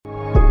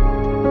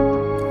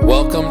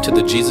Welcome to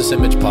the Jesus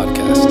Image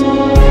Podcast.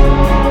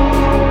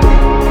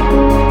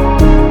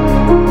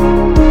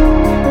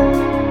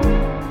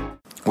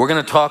 We're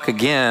going to talk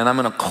again. I'm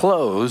going to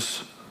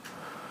close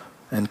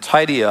and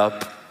tidy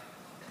up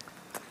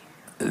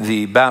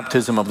the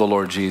baptism of the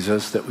Lord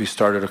Jesus that we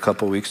started a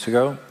couple weeks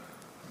ago.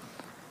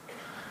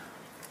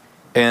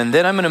 And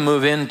then I'm going to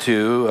move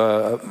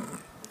into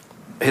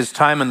his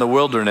time in the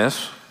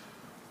wilderness.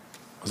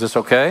 Is this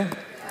okay?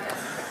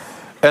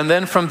 And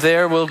then from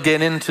there, we'll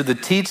get into the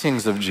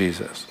teachings of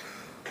Jesus.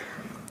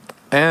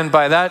 And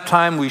by that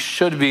time, we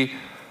should be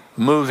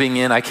moving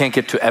in. I can't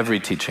get to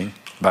every teaching,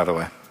 by the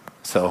way.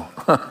 So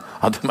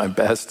I'll do my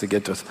best to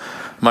get to as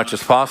much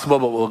as possible,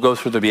 but we'll go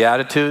through the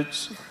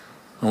Beatitudes,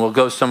 and we'll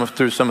go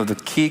through some of the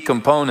key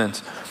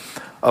components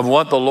of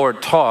what the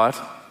Lord taught.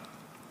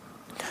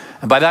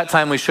 And by that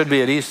time, we should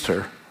be at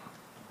Easter.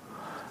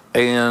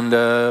 And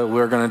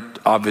we're going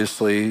to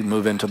obviously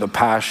move into the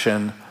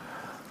passion,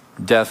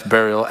 death,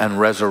 burial, and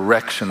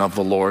resurrection of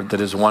the Lord that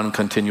is one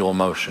continual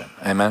motion.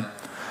 Amen?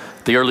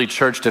 The early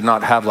church did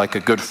not have like a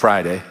Good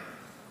Friday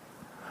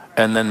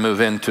and then move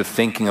into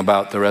thinking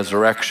about the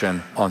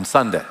resurrection on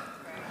Sunday.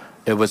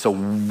 It was a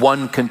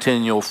one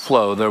continual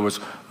flow. There was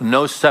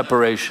no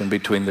separation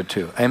between the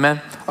two.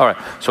 Amen? All right,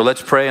 so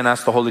let's pray and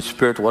ask the Holy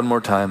Spirit one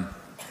more time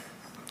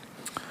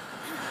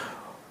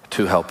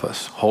to help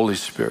us. Holy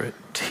Spirit,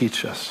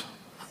 teach us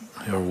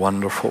your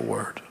wonderful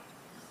word.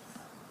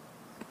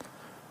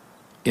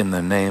 In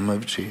the name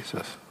of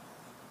Jesus,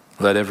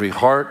 let every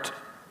heart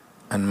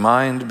and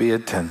mind be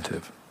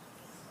attentive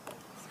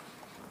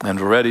and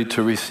ready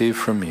to receive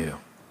from you.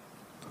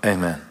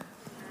 Amen.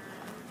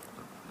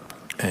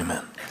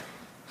 Amen.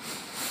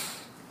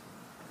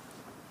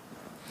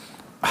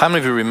 How many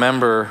of you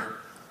remember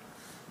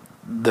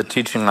the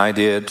teaching I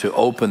did to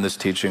open this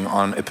teaching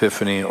on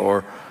Epiphany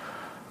or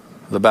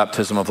the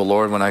baptism of the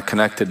Lord when I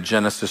connected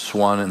Genesis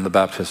 1 and the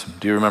baptism?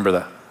 Do you remember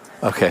that?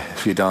 Okay,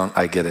 if you don't,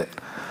 I get it.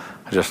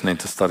 I just need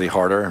to study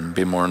harder and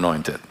be more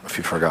anointed, if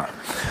you forgot.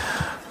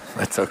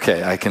 It's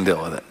okay, I can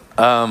deal with it.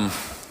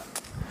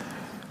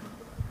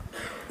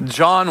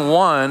 John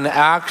 1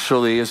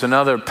 actually is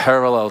another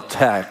parallel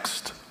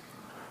text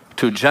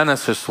to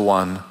Genesis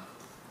 1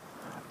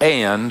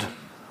 and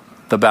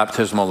the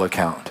baptismal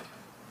account.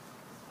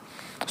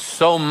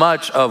 So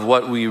much of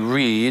what we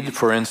read,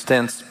 for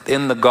instance,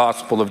 in the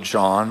Gospel of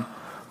John,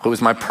 who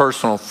is my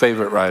personal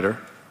favorite writer,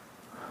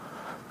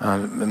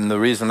 and the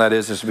reason that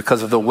is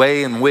because of the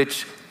way in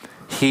which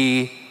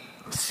he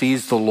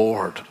sees the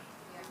Lord.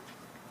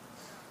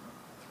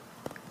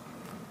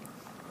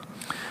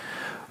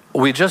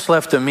 We just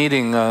left a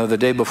meeting the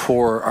day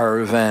before our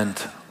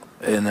event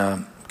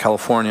in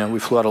California. We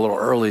flew out a little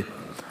early.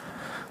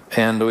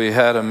 And we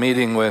had a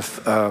meeting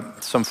with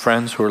some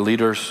friends who are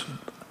leaders.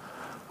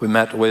 We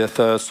met with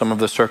some of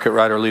the circuit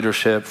rider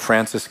leadership.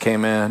 Francis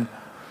came in.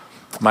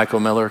 Michael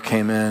Miller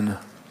came in.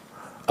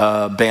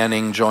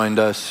 Banning joined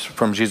us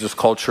from Jesus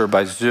Culture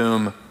by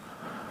Zoom.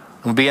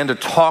 We began to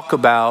talk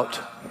about,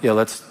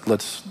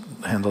 let's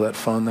handle that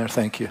phone there,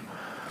 thank you.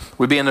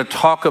 We began to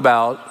talk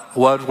about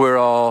what we're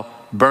all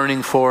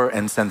burning for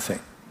and sensing.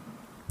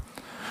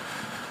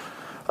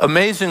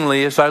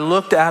 Amazingly, as I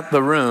looked at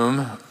the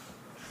room,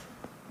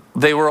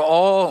 they were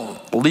all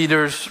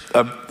leaders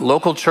of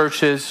local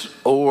churches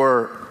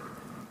or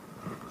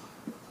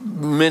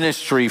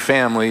ministry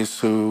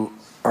families who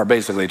are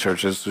basically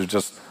churches who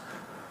just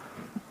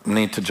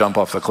need to jump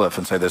off the cliff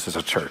and say, this is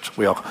a church.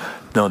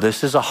 No,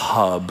 this is a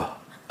hub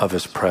of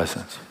his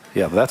presence.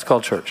 Yeah, that's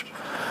called church.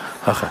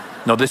 Okay.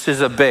 No, this is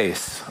a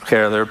base. Okay,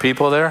 are there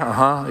people there?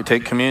 You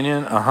take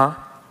communion? You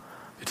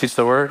teach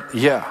the word?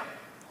 Yeah.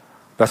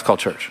 That's called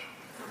church.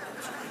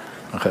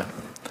 Okay.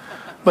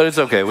 But it's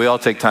okay. We all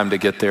take time to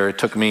get there. It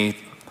took me,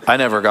 I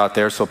never got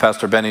there, so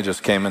Pastor Benny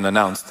just came and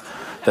announced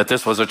that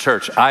this was a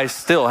church. I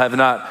still have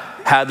not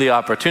had the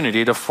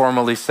opportunity to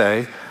formally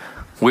say,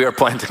 we are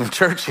planting a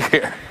church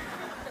here.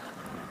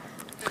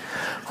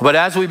 But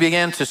as we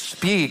began to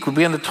speak, we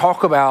began to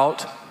talk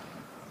about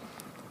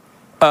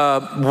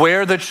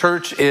where the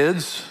church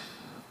is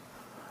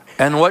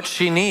and what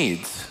she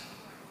needs,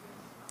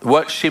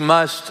 what she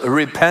must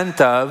repent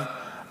of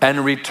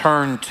and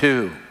return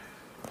to.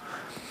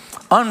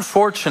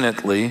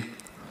 Unfortunately,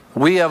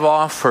 we have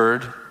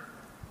offered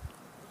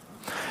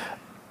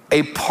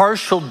a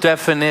partial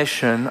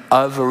definition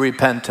of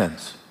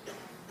repentance.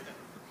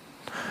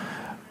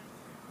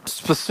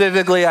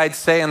 Specifically, I'd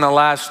say in the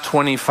last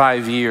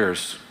 25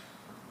 years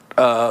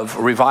of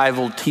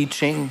revival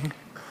teaching,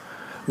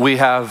 we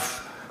have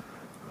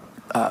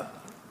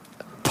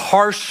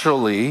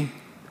partially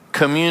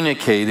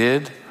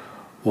communicated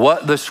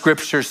what the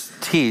scriptures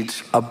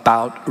teach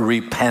about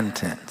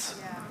repentance.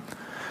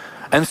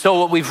 And so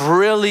what we've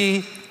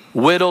really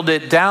whittled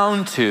it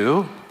down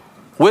to,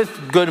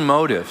 with good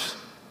motives,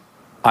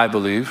 I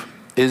believe,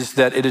 is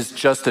that it is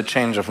just a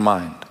change of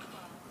mind.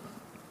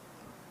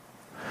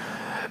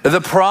 The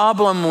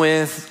problem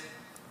with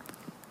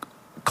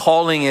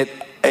calling it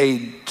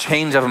a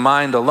change of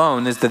mind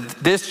alone is that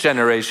this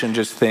generation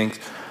just thinks,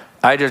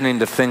 I just need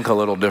to think a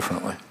little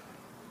differently.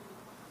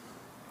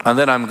 and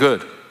then I'm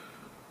good.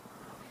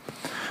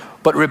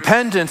 But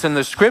repentance in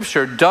the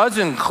scripture does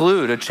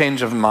include a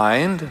change of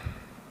mind.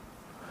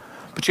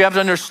 But you have to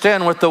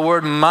understand what the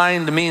word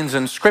mind means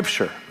in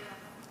scripture.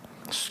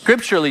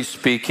 Scripturally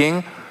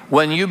speaking,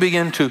 when you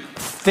begin to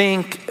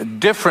think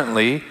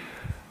differently,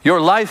 your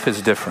life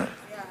is different.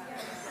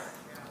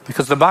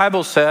 Because the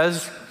Bible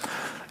says,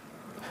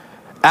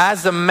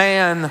 as a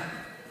man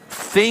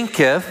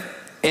thinketh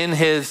in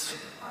his,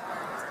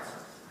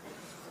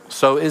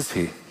 so is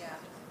he.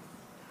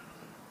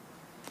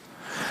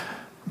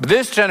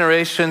 This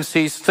generation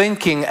sees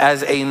thinking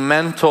as a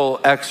mental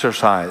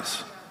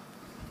exercise.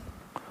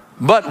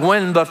 But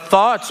when the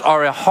thoughts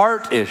are a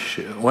heart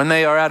issue, when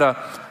they are at a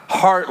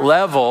heart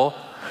level,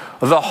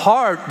 the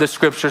heart, the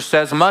scripture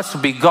says,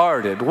 must be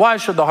guarded. Why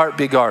should the heart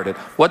be guarded?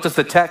 What does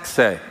the text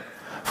say?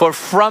 For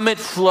from it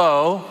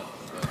flow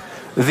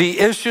the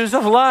issues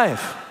of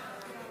life.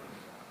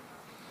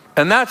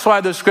 And that's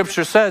why the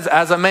scripture says,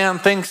 as a man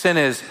thinks in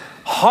his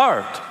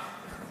heart,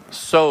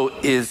 so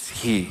is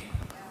he.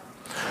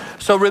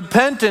 So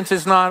repentance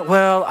is not,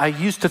 well, I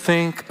used to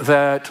think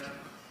that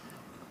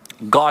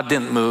God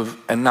didn't move,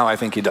 and now I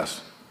think he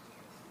does.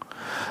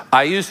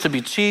 I used to be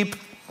cheap,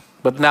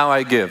 but now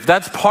I give.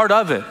 That's part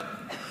of it.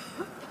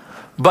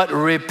 But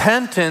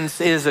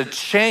repentance is a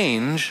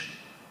change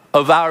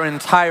of our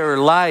entire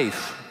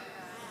life.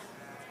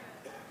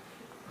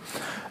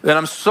 And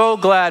I'm so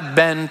glad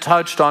Ben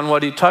touched on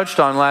what he touched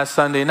on last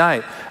Sunday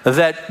night,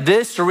 that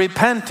this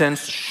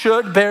repentance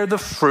should bear the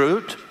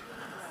fruit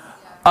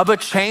of a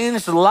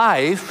changed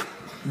life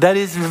that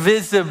is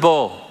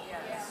visible.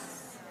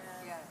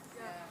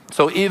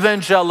 So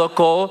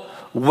evangelical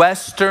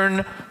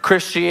Western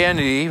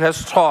Christianity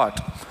has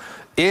taught,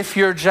 if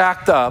you're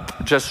jacked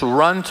up, just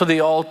run to the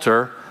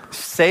altar,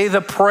 say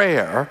the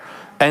prayer,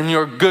 and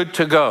you're good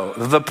to go.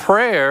 The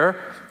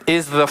prayer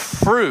is the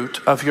fruit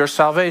of your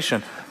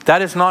salvation.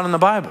 That is not in the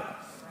Bible.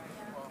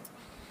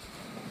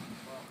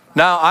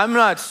 Now, I'm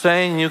not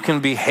saying you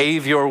can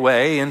behave your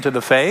way into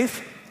the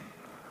faith.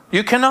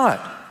 You cannot.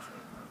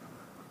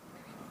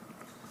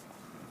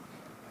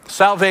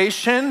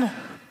 Salvation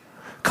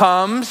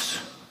comes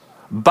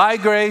by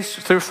grace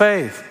through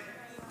faith.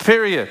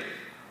 Period.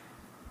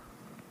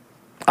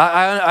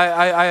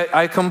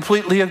 I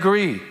completely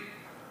agree.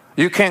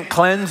 You can't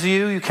cleanse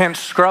you. You can't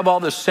scrub all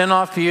the sin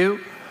off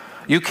you.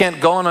 You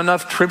can't go on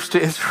enough trips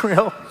to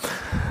Israel.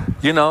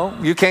 You know,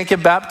 you can't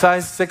get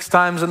baptized 6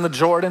 times in the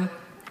Jordan.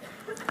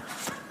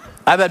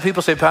 I've had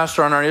people say,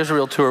 Pastor, on our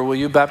Israel tour, will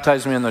you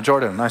baptize me in the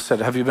Jordan? And I said,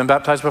 have you been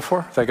baptized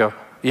before? They go,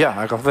 yeah.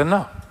 I go, then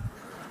no.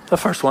 The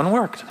first one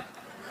worked.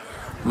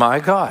 My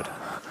God.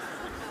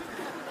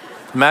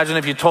 Imagine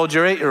if you told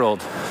your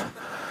 8-year-old,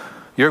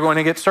 you're going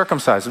to get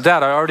circumcised.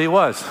 Dad, I already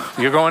was.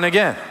 You're going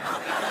again.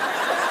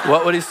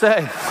 What would he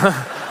say?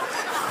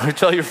 You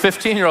tell your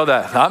 15-year-old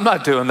that. I'm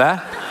not doing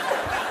that.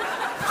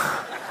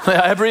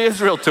 Every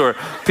Israel tour,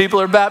 people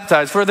are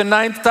baptized for the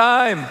 9th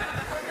time.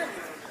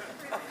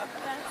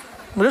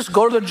 Just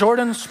go to the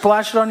Jordan,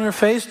 splash it on your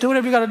face, do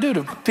whatever you got to do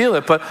to feel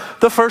it. But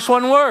the first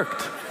one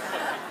worked.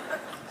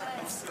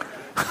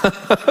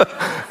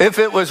 If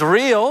it was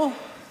real,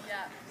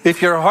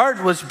 if your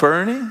heart was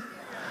burning,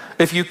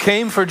 if you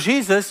came for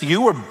Jesus,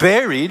 you were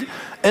buried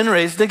and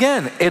raised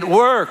again. It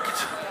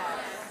worked.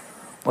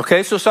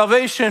 Okay, so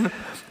salvation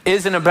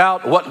isn't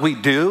about what we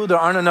do. There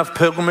aren't enough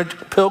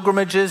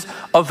pilgrimages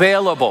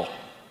available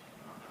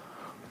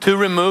to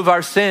remove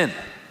our sin.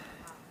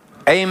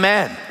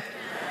 Amen.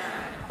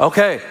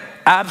 Okay,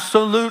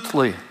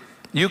 absolutely.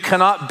 You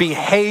cannot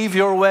behave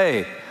your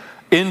way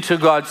into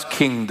God's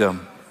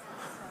kingdom.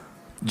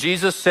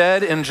 Jesus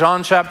said in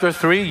John chapter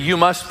 3, you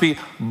must be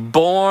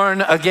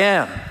born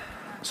again.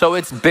 So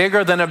it's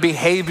bigger than a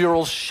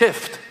behavioral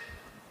shift.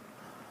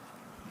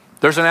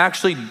 There's an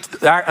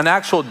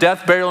actual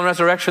death, burial, and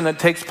resurrection that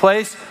takes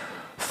place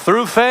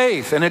through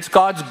faith. And it's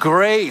God's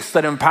grace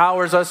that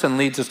empowers us and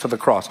leads us to the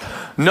cross.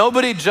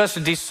 Nobody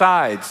just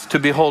decides to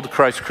behold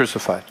Christ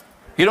crucified.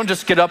 You don't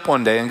just get up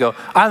one day and go,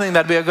 I think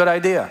that'd be a good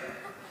idea.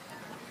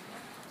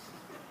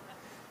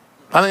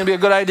 I think it'd be a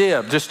good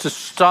idea just to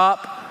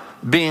stop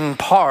being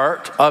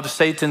part of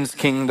Satan's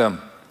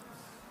kingdom.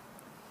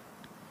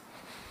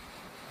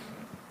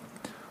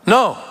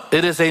 No,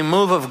 it is a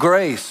move of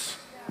grace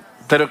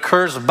that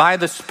occurs by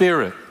the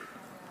Spirit.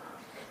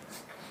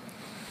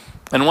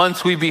 And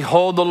once we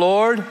behold the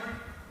Lord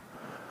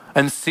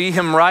and see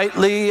Him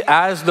rightly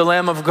as the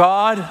Lamb of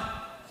God,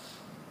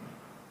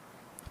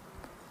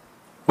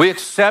 we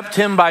accept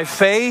Him by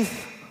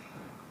faith,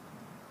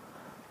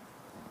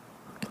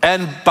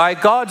 and by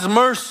God's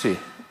mercy,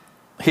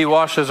 He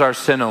washes our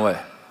sin away.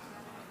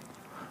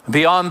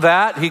 Beyond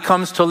that, He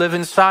comes to live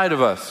inside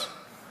of us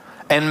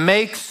and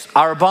makes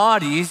our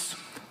bodies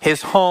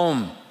His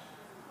home.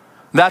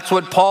 That's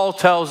what Paul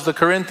tells the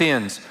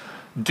Corinthians.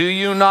 Do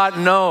you not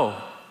know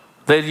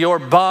that your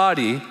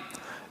body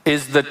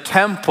is the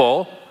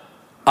temple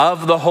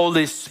of the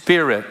Holy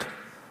Spirit?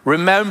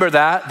 Remember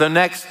that the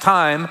next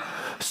time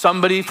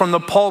somebody from the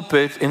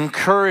pulpit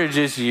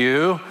encourages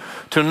you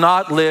to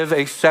not live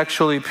a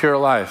sexually pure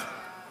life.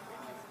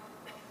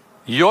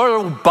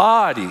 Your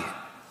body,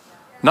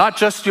 not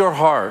just your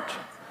heart,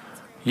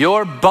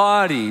 your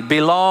body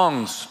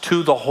belongs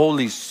to the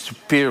Holy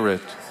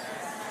Spirit.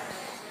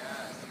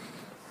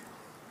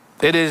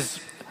 It is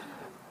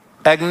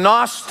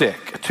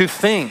agnostic to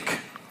think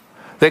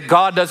that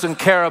God doesn't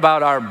care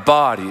about our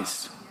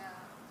bodies.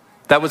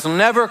 That was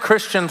never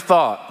Christian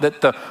thought,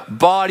 that the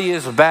body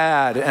is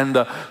bad and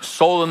the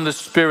soul and the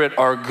spirit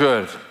are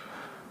good.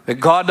 That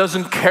God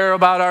doesn't care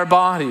about our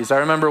bodies. I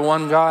remember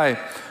one guy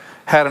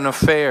had an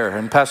affair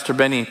and Pastor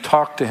Benny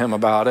talked to him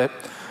about it,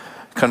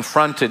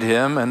 confronted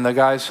him, and the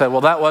guy said,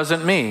 well, that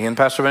wasn't me. And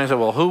Pastor Benny said,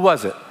 well, who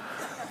was it?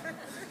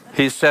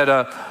 He said,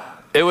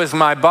 it was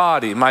my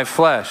body, my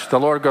flesh. The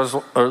Lord goes,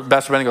 or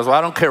Pastor Benny goes, well,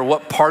 I don't care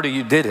what part of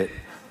you did it.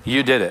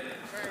 You did it.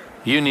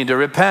 You need to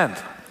repent.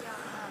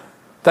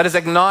 That is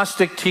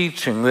agnostic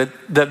teaching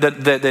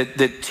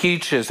that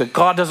teaches that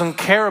God doesn't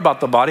care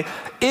about the body.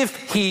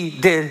 If he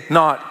did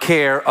not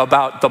care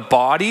about the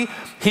body,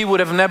 he would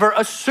have never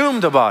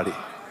assumed a body.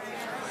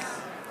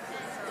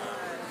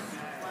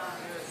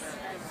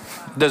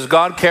 Does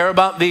God care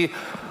about the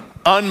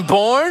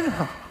unborn?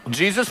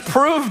 Jesus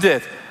proved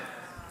it.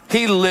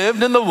 He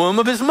lived in the womb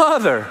of his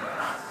mother.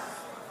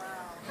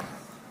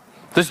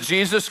 Does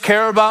Jesus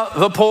care about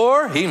the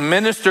poor? He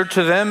ministered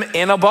to them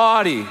in a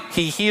body.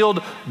 He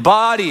healed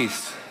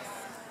bodies.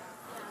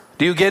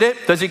 Do you get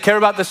it? Does he care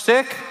about the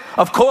sick?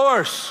 Of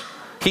course.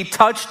 He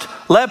touched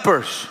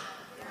lepers.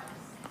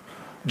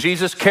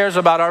 Jesus cares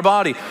about our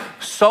body.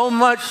 So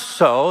much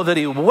so that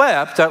he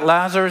wept at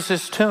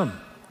Lazarus' tomb.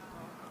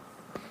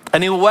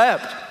 And he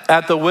wept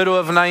at the widow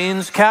of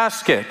Nain's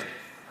casket.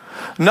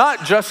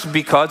 Not just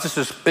because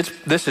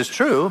this is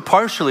true,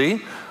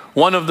 partially.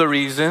 One of the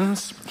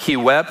reasons he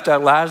wept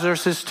at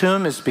Lazarus'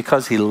 tomb is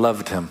because he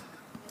loved him.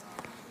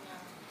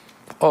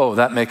 Oh,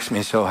 that makes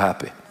me so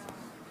happy.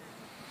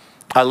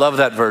 I love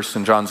that verse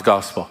in John's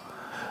Gospel,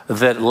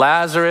 that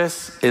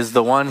Lazarus is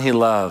the one he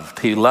loved.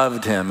 He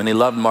loved him, and he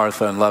loved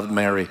Martha and loved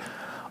Mary.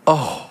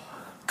 Oh,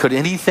 could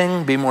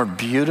anything be more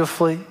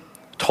beautifully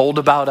told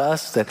about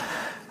us, that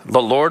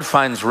the Lord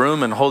finds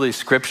room in Holy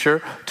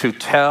Scripture to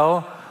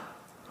tell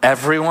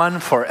everyone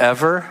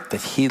forever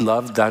that he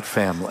loved that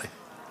family?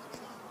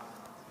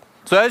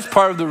 So that's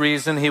part of the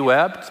reason he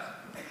wept.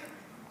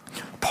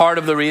 Part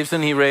of the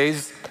reason he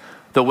raised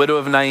the widow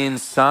of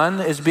Nain's son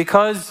is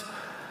because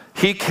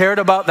he cared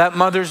about that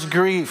mother's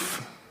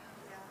grief.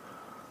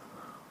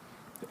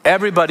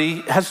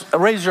 Everybody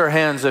raise your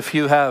hands if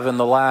you have in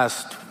the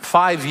last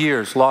 5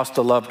 years lost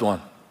a loved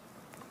one.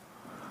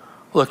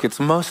 Look, it's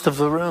most of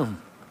the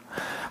room.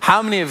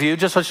 How many of you,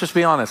 let's just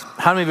be honest,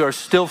 how many of you are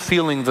still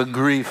feeling the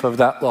grief of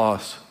that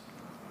loss?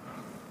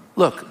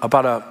 Look,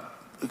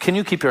 can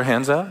you keep your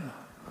hands up?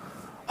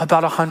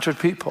 About 100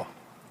 people.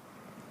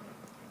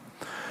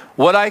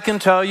 What I can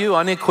tell you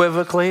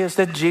unequivocally is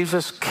that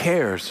Jesus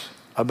cares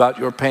about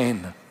your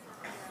pain.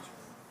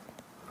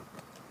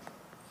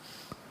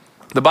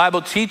 The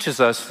Bible teaches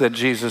us that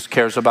Jesus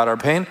cares about our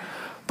pain,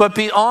 but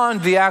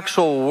beyond the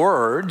actual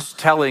words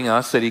telling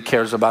us that he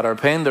cares about our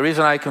pain, the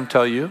reason I can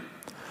tell you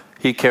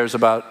he cares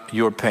about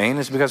your pain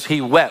is because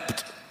he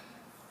wept.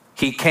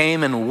 He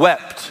came and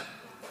wept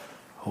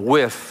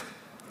with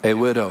a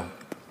widow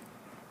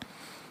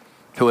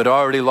who had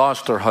already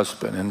lost her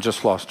husband and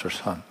just lost her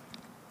son.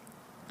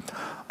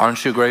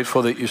 Aren't you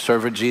grateful that you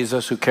serve a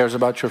Jesus who cares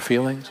about your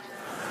feelings?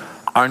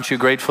 Aren't you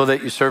grateful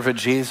that you serve a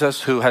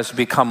Jesus who has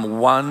become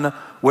one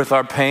with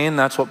our pain?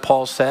 That's what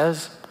Paul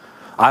says.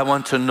 I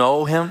want to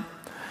know him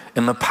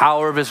in the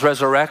power of his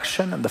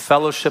resurrection and the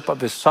fellowship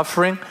of his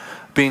suffering,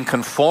 being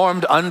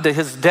conformed unto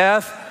his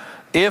death,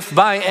 if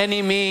by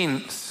any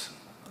means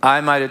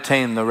I might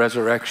attain the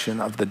resurrection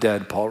of the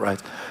dead, Paul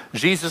writes.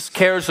 Jesus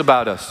cares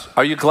about us.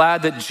 Are you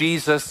glad that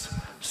Jesus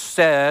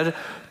said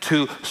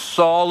to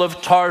Saul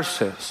of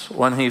Tarsus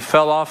when he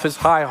fell off his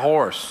high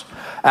horse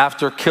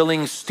after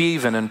killing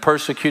Stephen and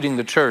persecuting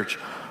the church,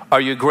 are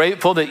you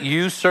grateful that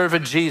you serve a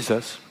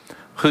Jesus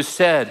who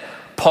said,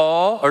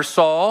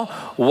 Saul,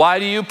 why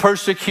do you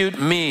persecute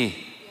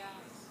me?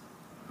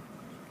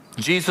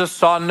 Jesus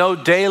saw no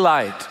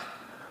daylight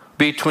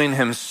between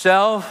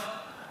himself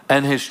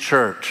and his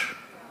church.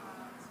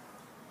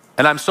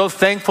 And I'm so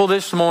thankful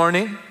this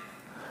morning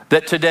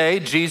that today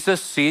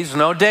Jesus sees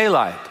no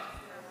daylight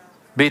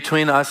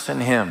between us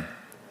and him.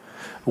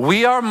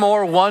 We are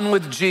more one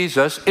with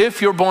Jesus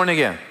if you're born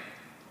again.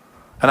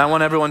 And I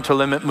want everyone to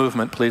limit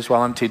movement, please,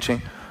 while I'm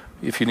teaching.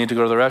 If you need to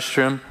go to the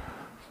restroom,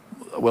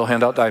 we'll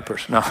hand out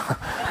diapers. No.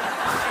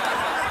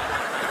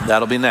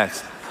 That'll be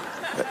next.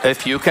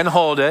 If you can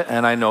hold it,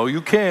 and I know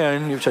you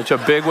can, you're such a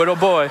big little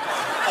boy,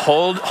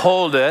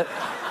 hold it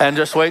and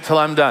just wait till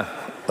I'm done.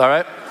 All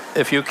right?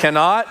 If you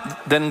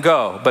cannot, then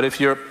go. But if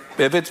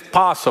it's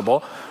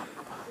possible,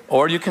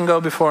 or you can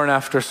go before and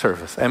after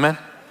service. Amen?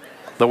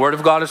 The Word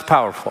of God is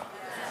powerful.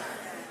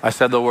 I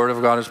said the Word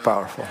of God is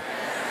powerful.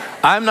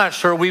 I'm not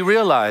sure we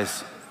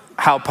realize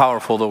how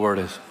powerful the Word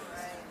is.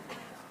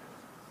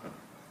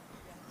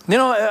 You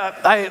know,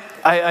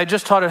 I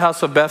just taught at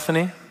House of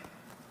Bethany.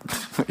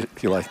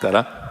 You like that,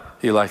 huh?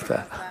 You like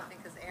that?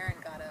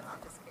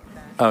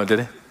 Oh,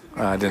 did he?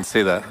 Oh, I didn't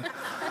see that.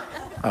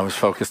 I was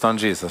focused on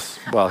Jesus.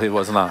 Well, he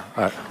was not.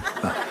 All right.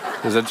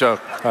 It was a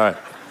joke. All right.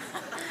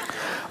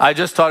 I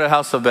just taught at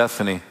House of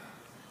Bethany,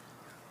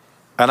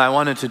 and I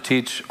wanted to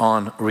teach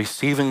on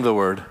receiving the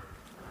word,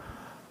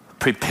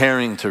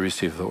 preparing to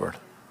receive the word.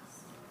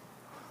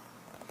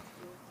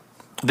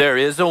 There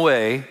is a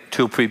way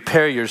to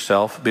prepare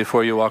yourself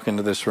before you walk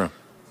into this room.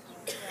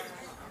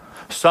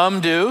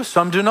 Some do,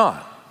 some do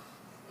not.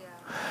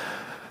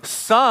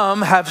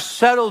 Some have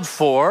settled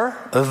for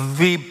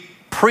the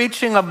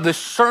preaching of the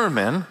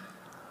sermon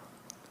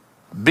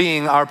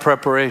being our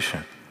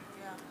preparation.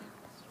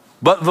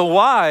 But the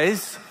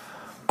wise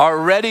are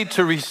ready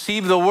to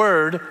receive the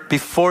word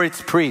before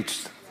it's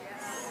preached.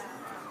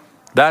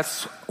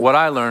 That's what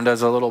I learned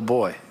as a little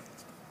boy.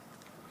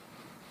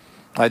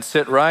 I'd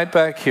sit right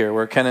back here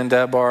where Ken and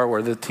Deb are,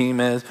 where the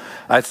team is.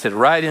 I'd sit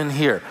right in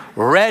here,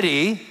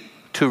 ready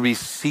to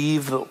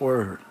receive the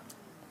word.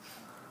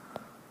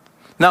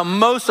 Now,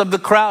 most of the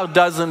crowd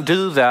doesn't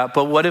do that,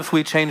 but what if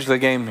we change the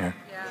game here?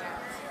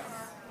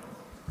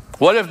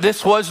 What if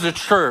this was the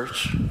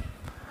church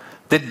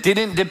that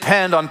didn't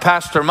depend on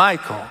Pastor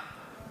Michael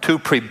to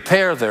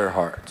prepare their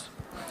hearts?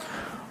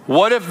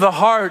 What if the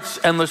hearts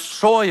and the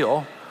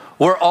soil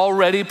were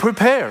already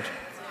prepared?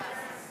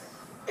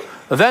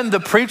 Then the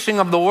preaching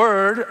of the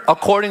word,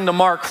 according to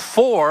Mark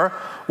 4,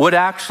 would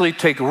actually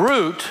take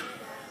root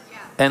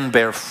and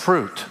bear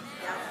fruit.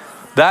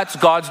 That's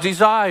God's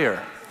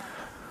desire.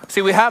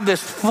 See, we have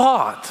this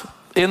thought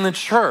in the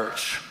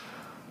church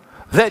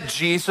that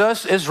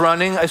Jesus is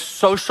running a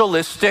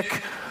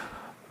socialistic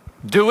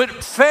do it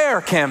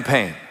fair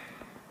campaign.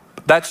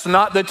 That's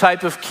not the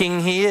type of king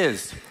he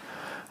is.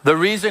 The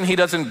reason he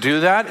doesn't do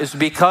that is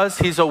because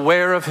he's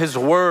aware of his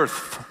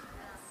worth.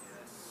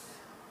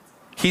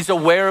 He's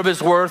aware of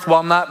his worth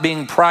while not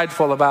being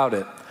prideful about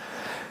it.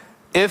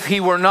 If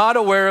he were not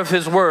aware of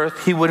his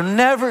worth, he would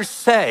never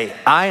say,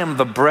 I am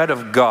the bread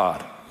of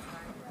God.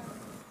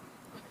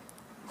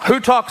 Who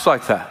talks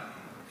like that?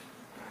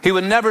 He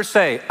would never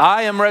say,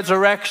 I am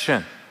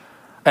resurrection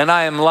and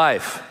I am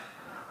life.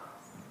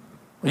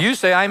 You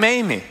say, I'm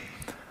Amy.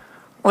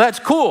 Well, that's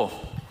cool.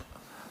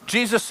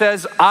 Jesus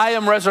says, I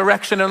am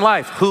resurrection and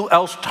life. Who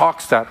else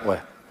talks that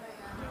way?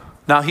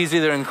 Now, he's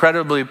either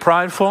incredibly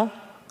prideful,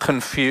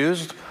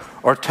 confused,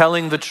 or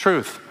telling the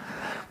truth.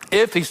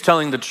 If he's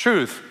telling the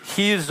truth,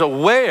 he is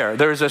aware.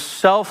 There is a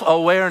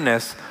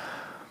self-awareness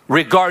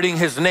regarding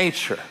his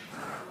nature.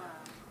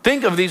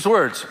 Think of these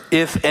words.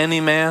 If any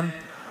man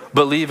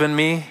believe in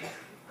me,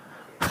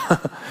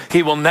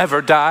 he will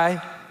never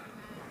die.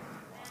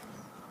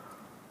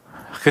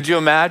 Could you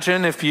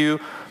imagine if you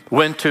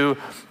went to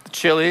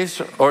Chili's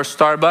or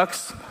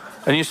Starbucks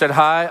and you said,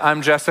 hi,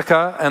 I'm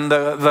Jessica, and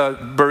the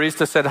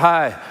barista said,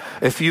 hi,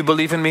 if you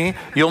believe in me,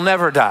 you'll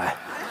never die.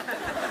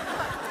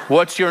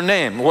 What's your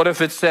name? What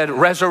if it said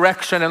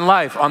resurrection and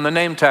life on the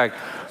name tag?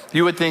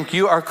 You would think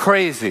you are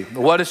crazy.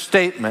 What a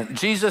statement.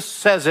 Jesus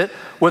says it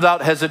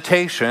without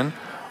hesitation,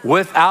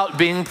 without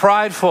being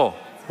prideful.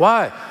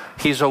 Why?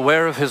 He's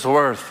aware of his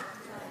worth.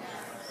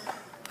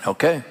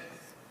 Okay.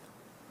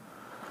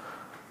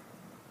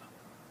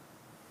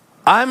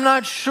 I'm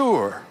not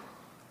sure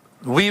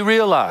we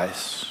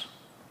realize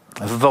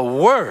the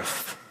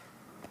worth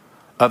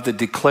of the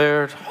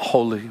declared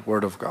holy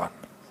word of God.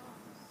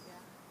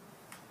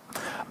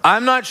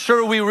 I'm not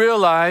sure we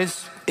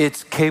realize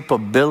its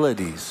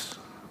capabilities.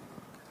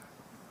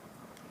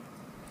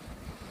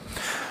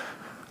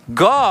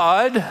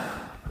 God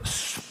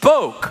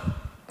spoke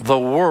the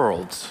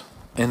worlds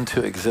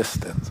into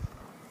existence.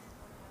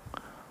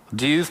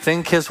 Do you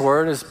think his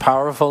word is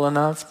powerful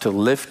enough to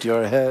lift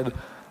your head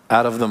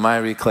out of the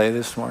miry clay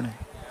this morning?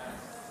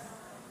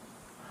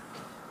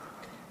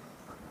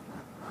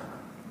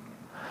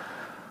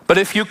 But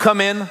if you come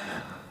in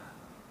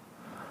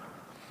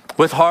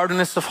with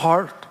hardness of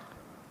heart,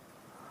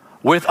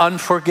 with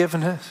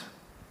unforgiveness,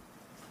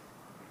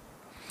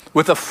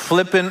 with a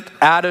flippant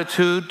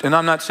attitude, and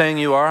I'm not saying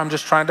you are, I'm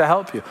just trying to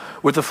help you,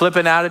 with a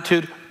flippant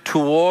attitude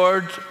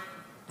toward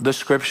the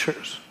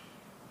scriptures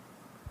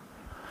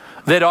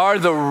that are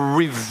the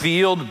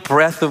revealed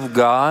breath of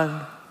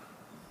God.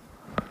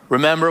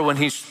 Remember, when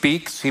he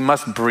speaks, he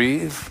must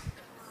breathe.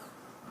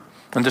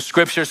 And the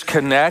scriptures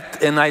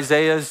connect in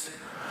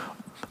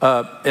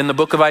in the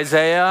book of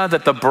Isaiah,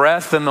 that the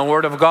breath and the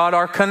word of God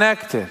are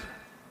connected.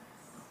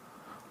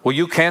 Well,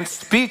 you can't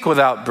speak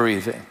without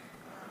breathing.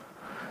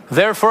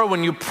 Therefore,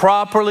 when you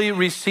properly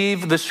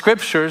receive the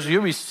scriptures,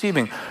 you're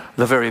receiving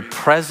the very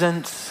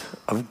presence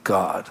of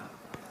God.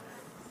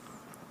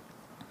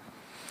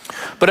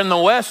 But in the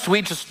West,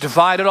 we just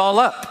divide it all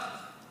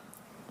up.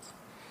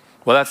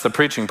 Well, that's the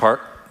preaching part.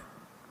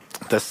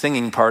 The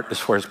singing part is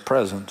for his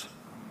presence.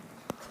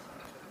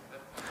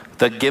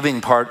 The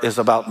giving part is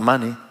about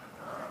money.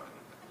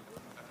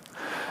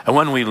 And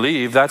when we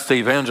leave, that's the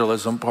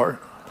evangelism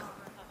part.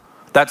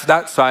 That's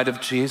that side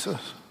of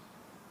Jesus.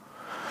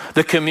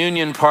 The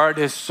communion part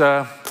is,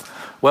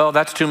 well,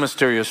 that's too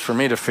mysterious for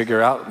me to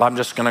figure out. I'm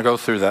just going to go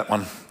through that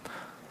one.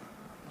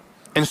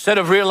 Instead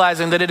of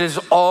realizing that it is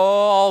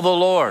all the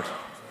Lord.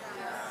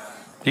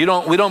 We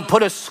don't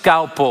put a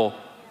scalpel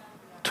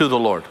to the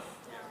Lord.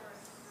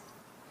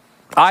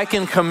 I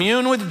can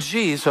commune with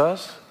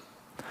Jesus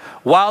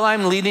while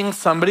I'm leading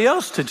somebody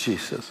else to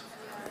Jesus.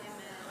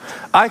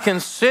 I can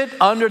sit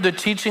under the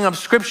teaching of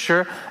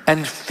Scripture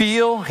and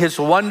feel His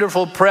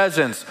wonderful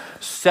presence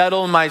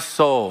settle my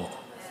soul.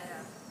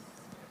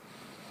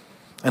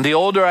 And the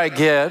older I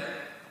get,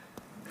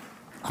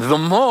 the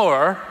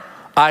more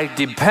I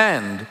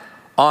depend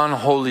on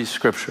Holy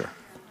Scripture.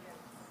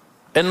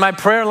 In my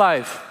prayer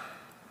life,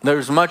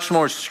 there's much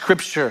more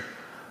Scripture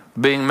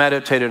being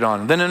meditated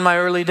on than in my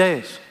early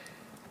days.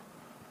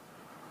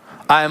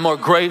 I am more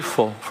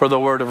grateful for the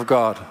Word of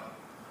God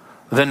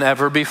than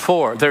ever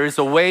before. There is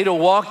a way to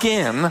walk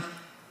in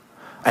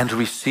and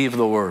receive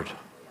the Word.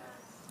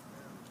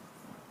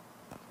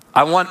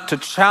 I want to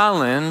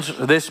challenge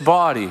this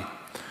body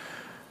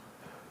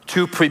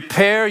to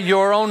prepare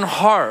your own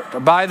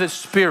heart by the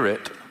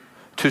Spirit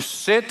to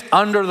sit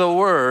under the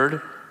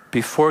Word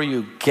before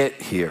you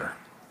get here.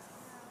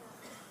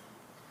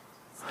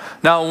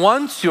 Now,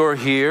 once you're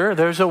here,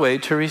 there's a way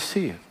to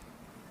receive.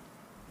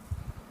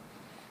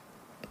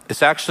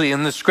 It's actually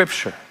in the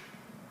Scripture.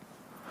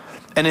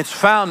 And it's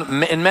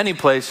found in many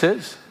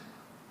places.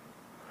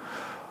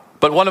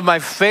 But one of my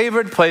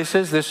favorite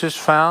places this is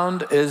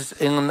found is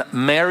in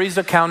Mary's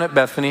account at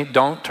Bethany.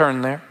 Don't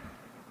turn there.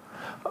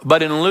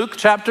 But in Luke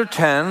chapter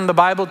 10, the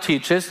Bible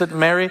teaches that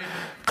Mary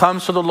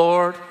comes to the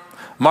Lord.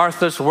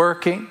 Martha's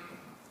working.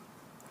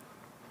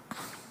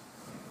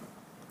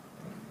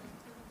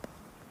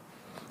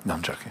 No,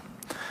 I'm joking.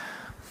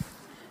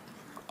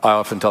 I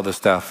often tell the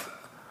staff,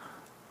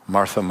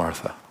 Martha,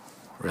 Martha,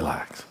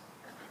 relax.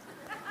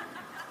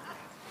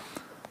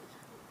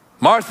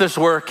 Martha's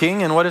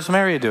working, and what is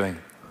Mary doing?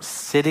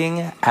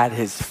 Sitting at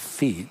his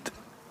feet,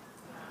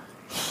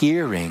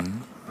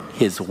 hearing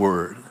his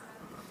word.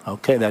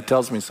 Okay, that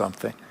tells me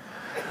something.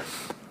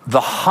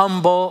 The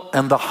humble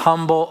and the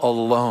humble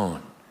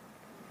alone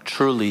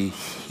truly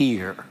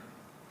hear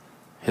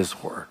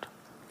his word.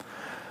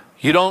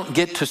 You don't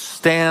get to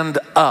stand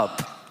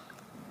up.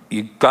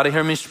 You got to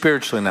hear me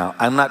spiritually now.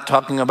 I'm not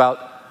talking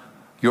about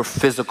your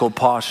physical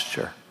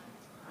posture.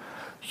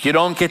 You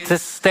don't get to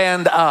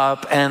stand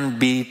up and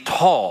be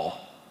tall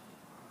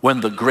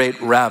when the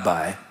great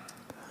rabbi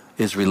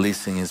is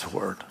releasing his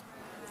word.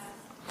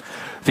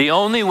 The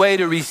only way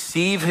to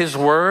receive his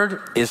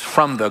word is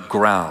from the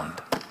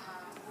ground.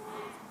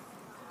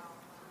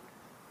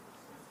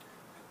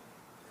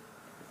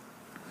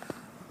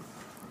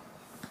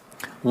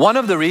 One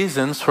of the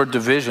reasons for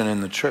division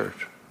in the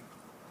church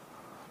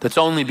that's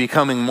only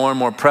becoming more and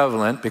more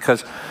prevalent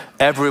because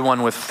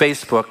everyone with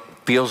Facebook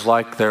feels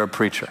like they're a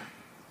preacher.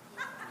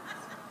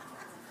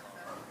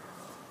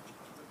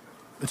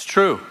 It's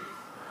true.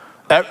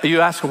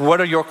 You ask, what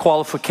are your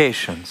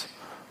qualifications?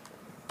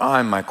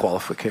 I'm my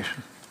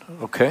qualification.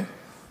 Okay.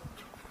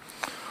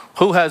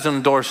 Who has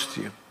endorsed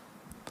you?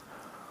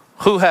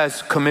 Who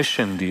has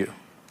commissioned you?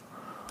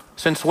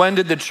 Since when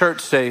did the church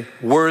say,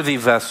 worthy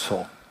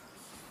vessel?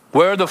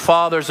 Where are the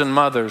fathers and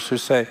mothers who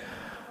say,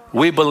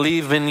 we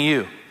believe in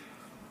you.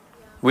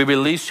 We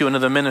release you into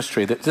the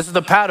ministry. This is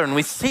the pattern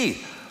we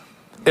see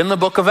in the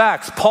book of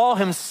Acts. Paul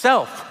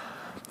himself,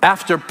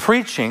 after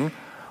preaching,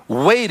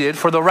 waited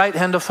for the right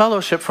hand of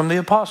fellowship from the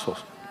apostles.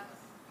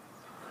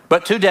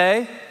 But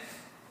today,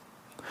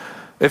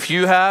 if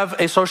you have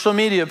a social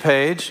media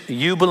page,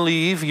 you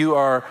believe you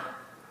are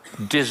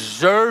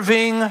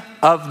deserving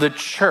of the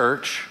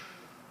church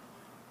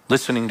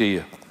listening to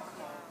you.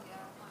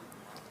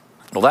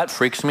 Well, that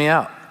freaks me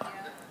out.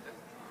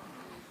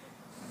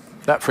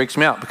 That freaks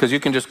me out because you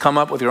can just come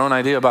up with your own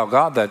idea about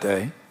God that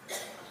day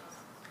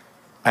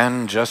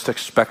and just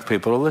expect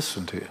people to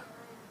listen to you.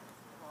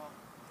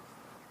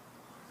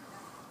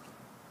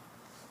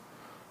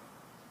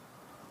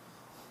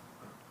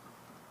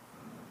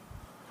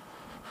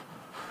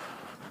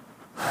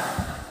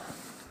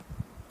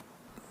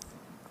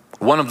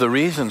 One of the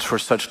reasons for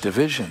such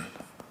division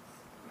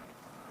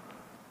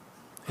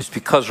is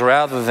because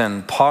rather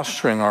than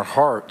posturing our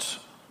hearts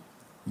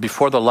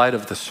before the light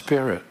of the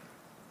Spirit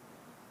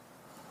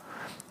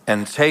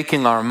and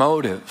taking our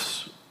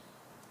motives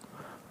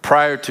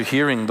prior to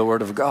hearing the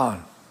Word of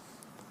God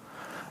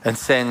and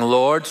saying,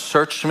 Lord,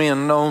 search me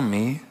and know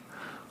me,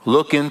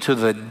 look into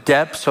the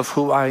depths of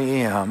who I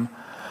am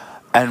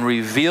and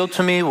reveal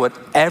to me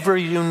whatever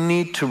you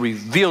need to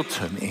reveal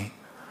to me,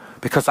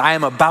 because I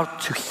am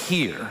about to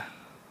hear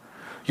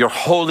your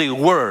holy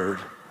word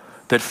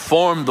that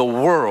formed the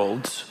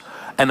worlds,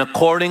 and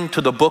according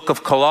to the book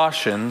of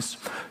Colossians,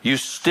 you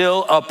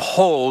still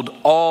uphold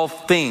all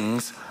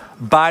things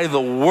by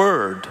the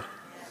word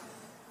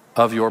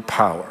of your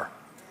power.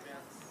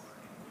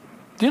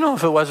 Do you know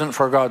if it wasn't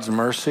for God's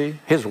mercy,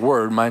 his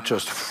word might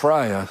just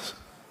fry us?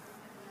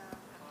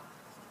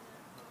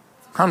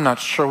 I'm not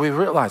sure we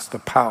realize the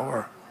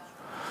power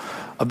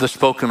of the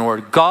spoken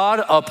word.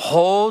 God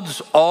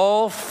upholds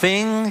all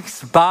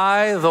things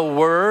by the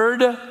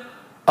word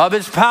of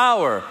his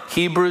power.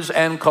 Hebrews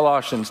and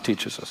Colossians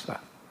teaches us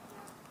that.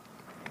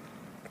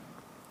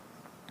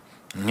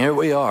 And here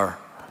we are.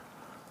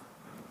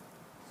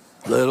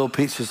 little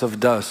pieces of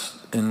dust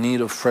in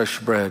need of fresh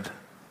bread.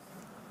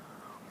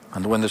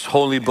 And when this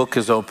holy book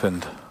is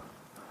opened,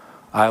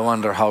 I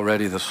wonder how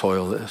ready the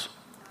soil is.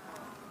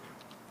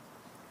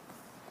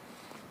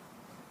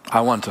 I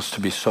want us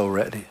to be so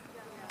ready.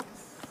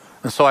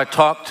 And so I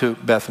talked to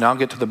Bethany. I'll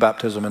get to the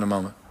baptism in a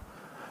moment.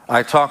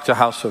 I talked to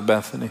House of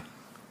Bethany.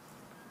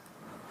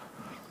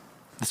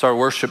 It's our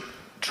worship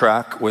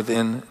track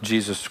within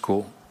Jesus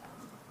School.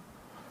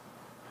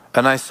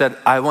 And I said,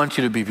 I want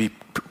you to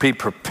be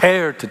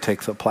prepared to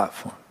take the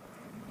platform.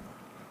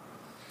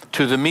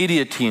 To the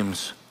media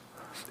teams,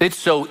 it's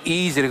so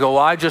easy to go,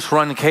 well, I just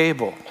run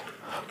cable.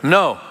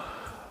 No,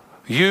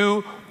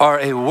 you are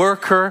a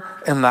worker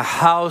in the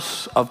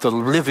house of the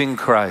living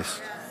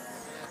Christ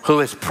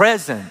who is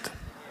present.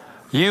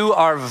 You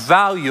are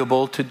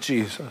valuable to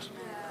Jesus.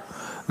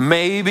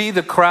 Maybe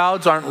the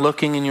crowds aren't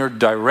looking in your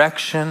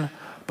direction,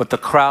 but the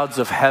crowds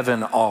of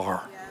heaven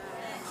are.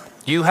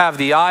 You have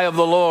the eye of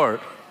the Lord.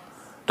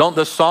 Don't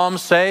the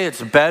Psalms say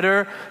it's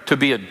better to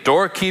be a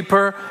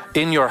doorkeeper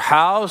in your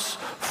house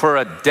for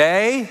a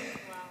day?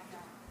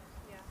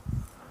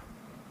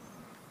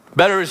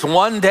 Better is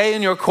one day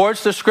in your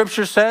courts, the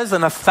scripture says,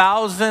 than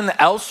 1,000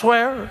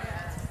 elsewhere.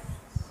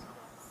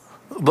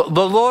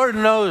 The Lord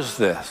knows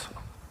this.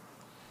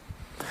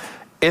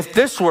 If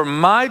this were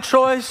my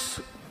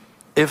choice,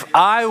 if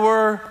I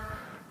were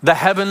the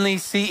heavenly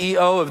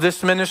CEO of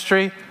this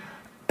ministry,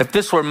 if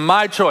this were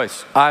my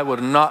choice, I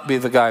would not be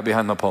the guy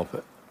behind the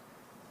pulpit.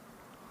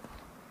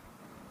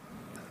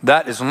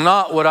 That is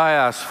not what I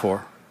asked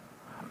for.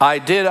 I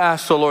did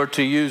ask the Lord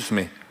to use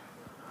me.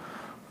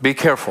 Be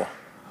careful,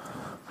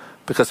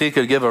 because he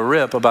could give a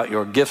rip about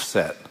your gift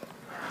set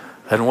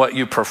and what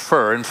you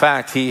prefer. In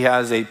fact, he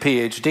has a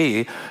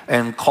PhD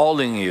in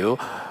calling you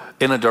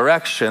in a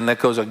direction that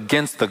goes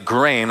against the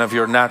grain of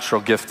your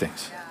natural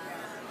giftings.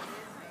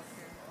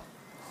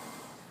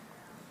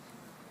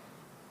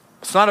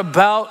 It's not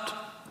about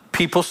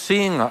people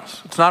seeing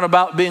us. It's not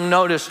about being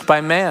noticed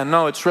by man.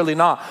 No, it's really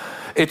not.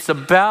 It's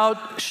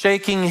about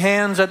shaking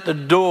hands at the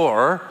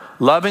door,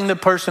 loving the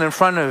person in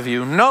front of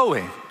you,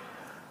 knowing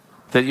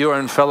that you are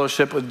in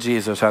fellowship with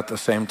Jesus at the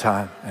same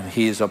time, and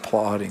he is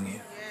applauding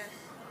you.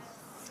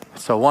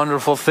 It's a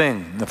wonderful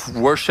thing. If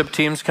worship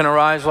teams can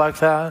arise like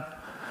that,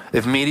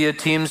 if media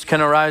teams can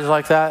arise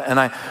like that. And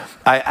I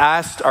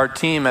asked our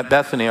team at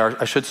Bethany, or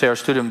I should say our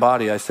student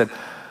body, I said,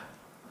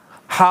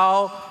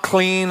 how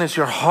clean is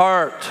your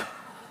heart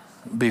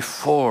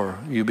before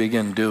you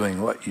begin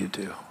doing what you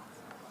do?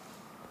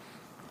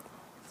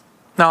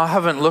 Now, I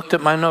haven't looked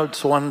at my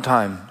notes one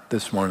time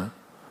this morning.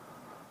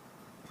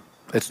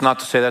 It's not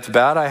to say that's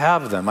bad. I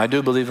have them. I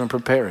do believe in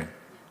preparing.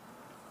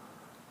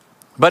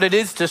 But it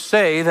is to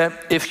say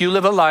that if you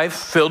live a life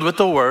filled with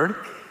the Word,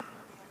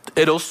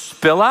 it'll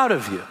spill out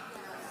of you.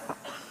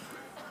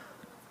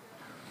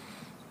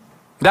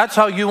 That's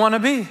how you want to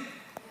be.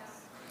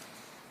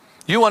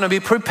 You want to be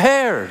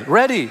prepared,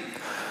 ready.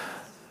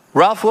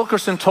 Ralph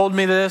Wilkerson told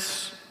me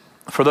this.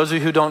 For those of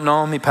you who don't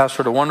know him, he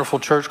pastored a wonderful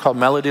church called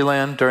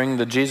Melodyland during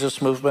the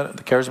Jesus movement,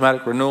 the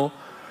Charismatic Renewal.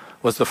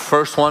 Was the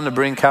first one to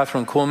bring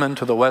Catherine Kuhlman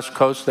to the West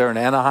Coast there in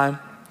Anaheim,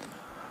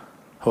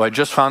 who I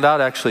just found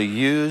out actually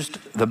used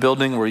the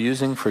building we're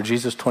using for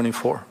Jesus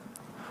 24.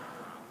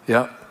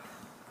 Yeah,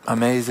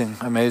 amazing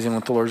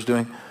what the Lord's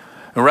doing.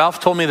 And Ralph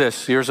told me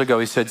this years ago.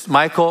 He said,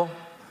 Michael,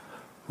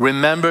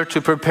 remember to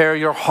prepare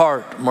your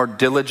heart more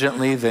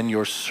diligently than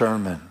your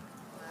sermon.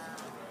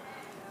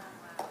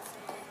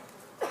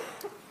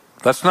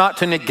 That's not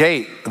to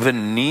negate the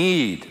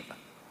need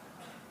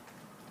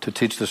to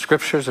teach the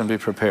scriptures and be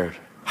prepared.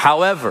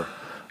 However,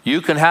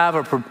 you can have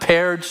a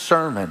prepared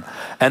sermon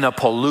and a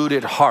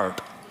polluted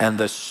heart, and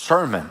the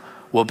sermon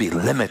will be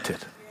limited.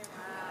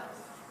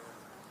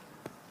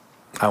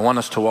 I want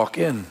us to walk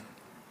in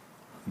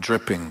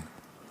dripping.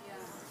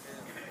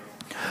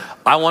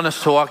 I want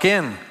us to walk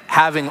in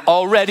having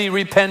already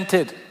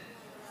repented.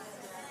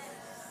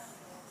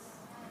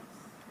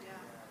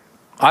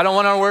 I don't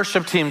want our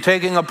worship team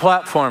taking a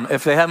platform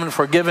if they haven't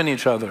forgiven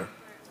each other.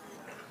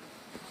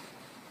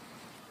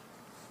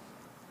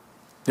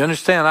 You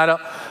understand?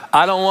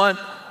 I don't want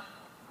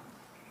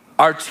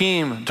our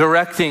team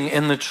directing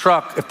in the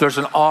truck if there's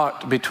an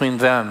ought between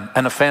them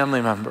and a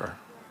family member.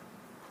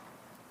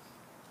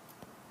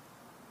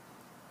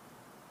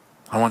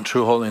 I want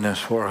true holiness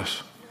for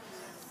us.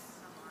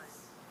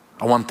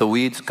 I want the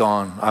weeds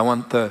gone. I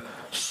want the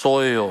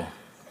soil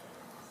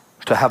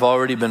to have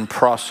already been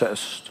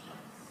processed.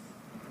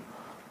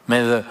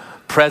 May the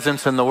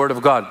presence and the Word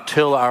of God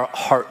till our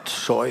heart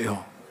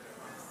soil.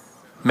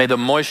 May the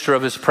moisture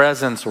of His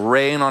presence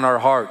rain on our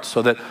hearts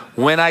so that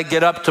when I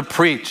get up to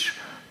preach,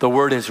 the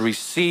Word is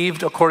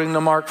received according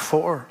to Mark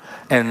 4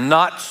 and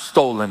not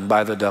stolen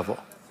by the devil.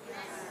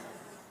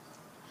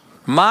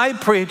 My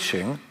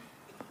preaching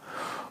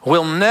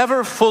will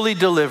never fully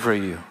deliver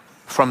you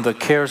from the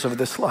cares of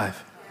this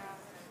life.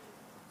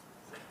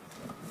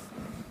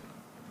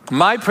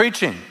 My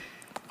preaching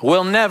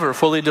will never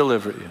fully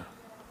deliver you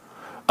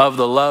of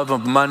the love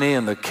of money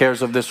and the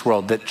cares of this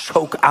world that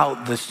choke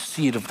out the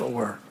seed of the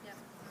Word.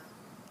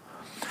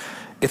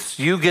 It's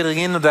you getting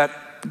into that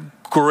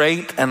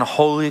great and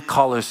holy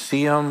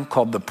Colosseum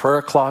called the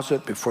prayer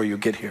closet before you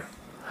get here.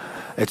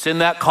 It's in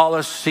that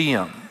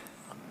Colosseum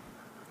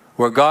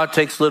where God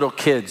takes little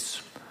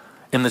kids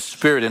in the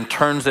spirit and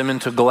turns them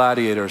into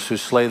gladiators who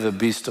slay the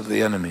beast of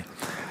the enemy.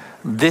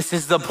 This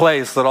is the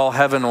place that all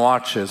heaven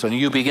watches, and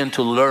you begin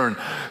to learn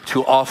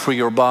to offer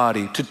your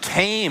body, to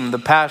tame the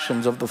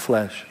passions of the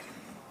flesh.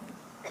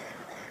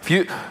 If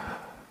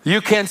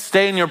you can't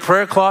stay in your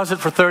prayer closet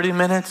for 30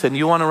 minutes and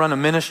you want to run a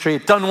ministry,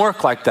 it doesn't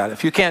work like that.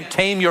 If you can't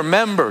tame your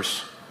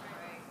members,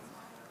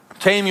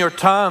 tame your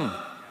tongue,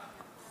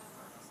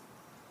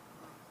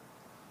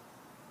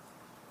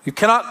 you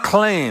cannot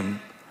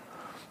claim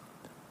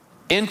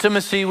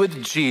intimacy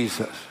with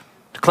Jesus,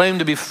 to claim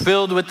to be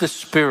filled with the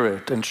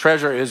Spirit and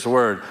treasure His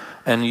Word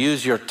and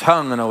use your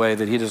tongue in a way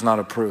that He does not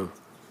approve.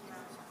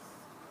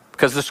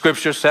 Because the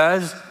scripture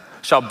says,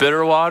 shall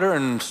bitter water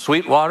and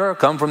sweet water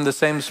come from the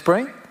same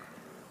spring?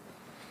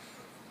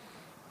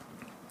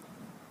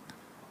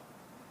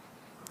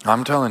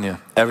 I'm telling you,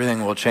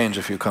 everything will change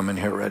if you come in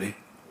here ready.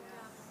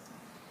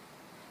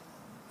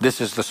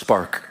 This is the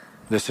spark.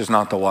 This is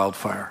not the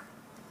wildfire.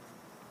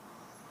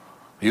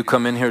 You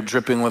come in here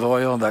dripping with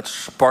oil, that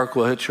spark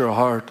will hit your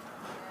heart,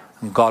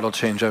 and God will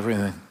change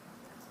everything.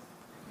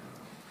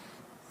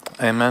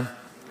 Amen?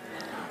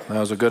 That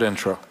was a good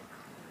intro,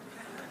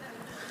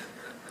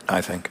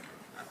 I think.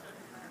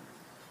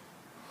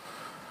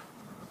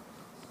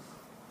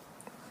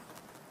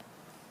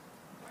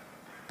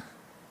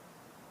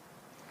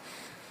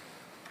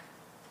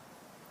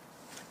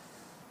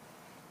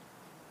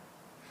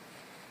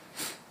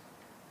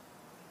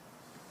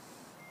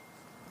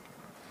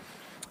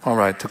 All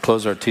right, to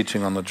close our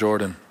teaching on the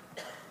Jordan.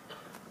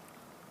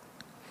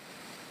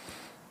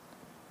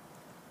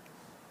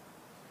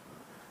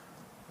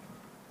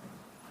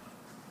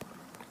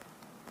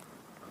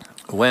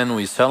 When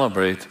we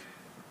celebrate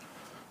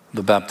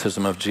the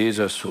baptism of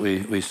Jesus,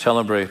 we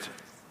celebrate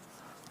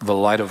the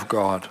light of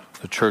God.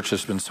 The church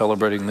has been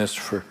celebrating this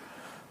for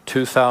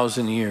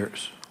 2,000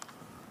 years.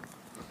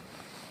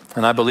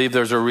 And I believe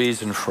there's a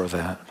reason for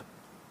that.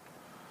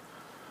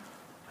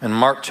 In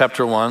Mark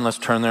chapter 1, let's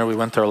turn there. We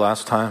went there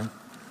last time.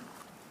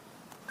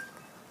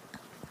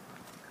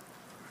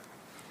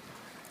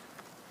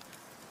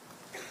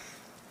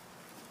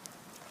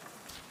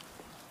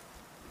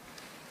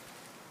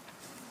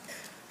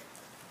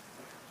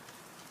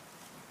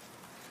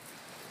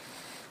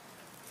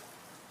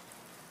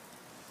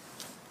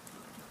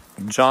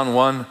 John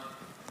 1,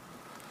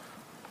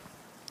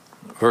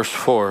 verse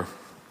 4.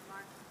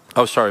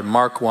 Oh, sorry,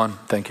 Mark 1.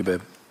 Thank you,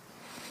 babe.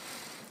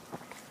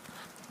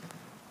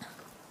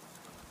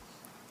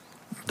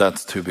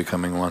 That's two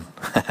becoming one.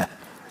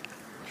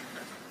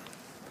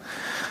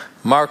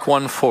 Mark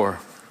 1:4.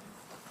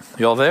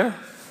 Y'all there?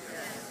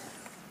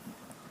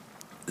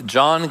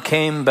 John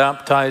came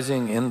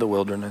baptizing in the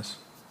wilderness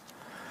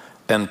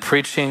and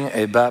preaching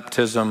a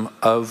baptism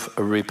of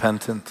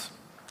repentance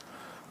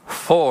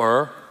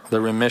for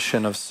the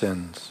remission of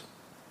sins.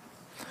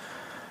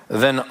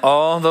 Then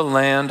all the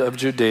land of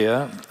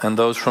Judea and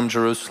those from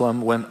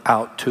Jerusalem went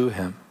out to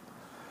him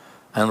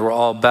and were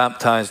all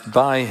baptized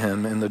by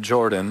him in the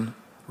Jordan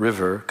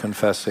River,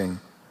 confessing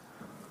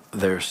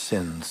their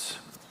sins.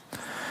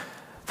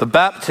 The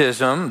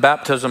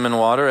baptism in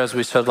water, as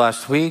we said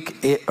last week,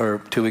 or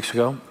 2 weeks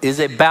ago, is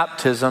a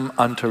baptism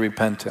unto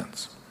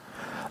repentance.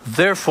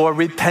 Therefore,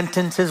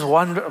 repentance is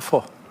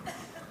wonderful.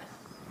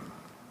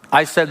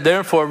 I said,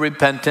 therefore,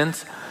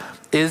 repentance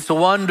is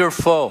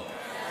wonderful.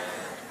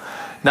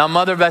 Now,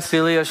 Mother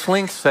Vasilia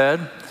Schlink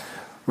said,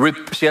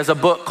 she has a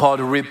book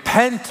called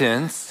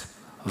Repentance,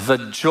 the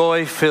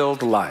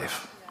Joy-Filled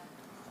Life.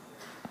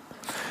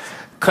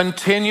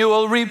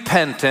 Continual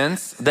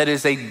repentance, that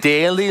is a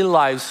daily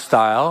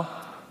lifestyle,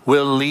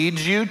 will lead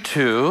you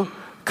to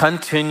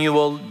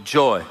continual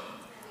joy.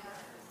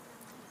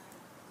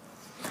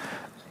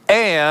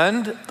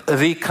 And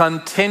the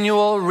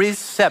continual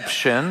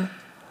reception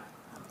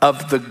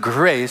of the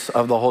grace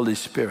of the Holy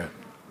Spirit.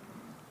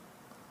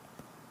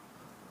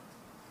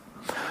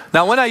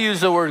 Now, when I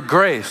use the word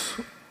grace,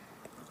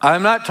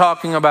 I'm not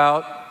talking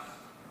about,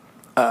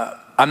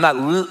 I'm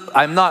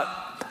not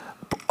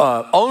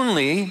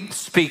only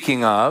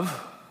speaking of,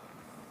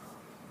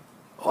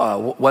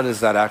 what is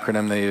that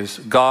acronym they use?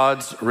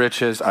 God's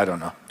riches, I don't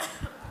know.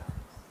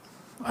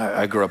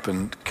 I grew up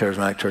in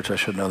charismatic church, I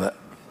should know that.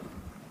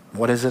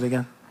 What is it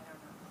again?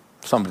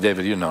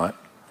 David, you know it.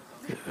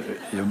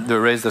 The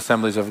raised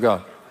assemblies of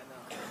God.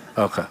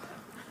 Okay.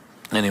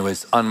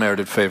 Anyways,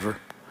 unmerited favor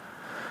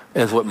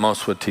is what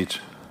most would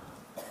teach.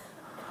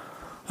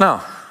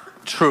 Now,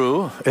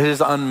 true, it is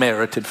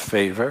unmerited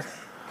favor.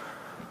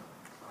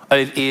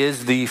 It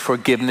is the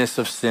forgiveness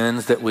of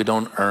sins that we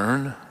don't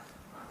earn.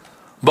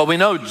 But we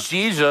know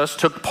Jesus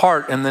took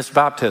part in this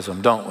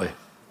baptism, don't we?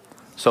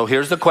 So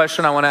here's the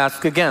question I want to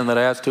ask again that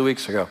I asked 2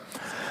 weeks ago.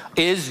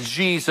 Is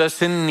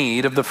Jesus in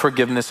need of the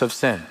forgiveness of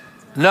sin?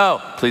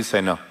 No. Please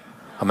say no.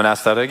 I'm going to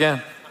ask that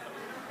again.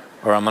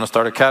 Or I'm going to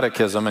start a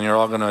catechism and you're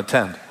all going to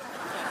attend.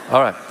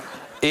 All right.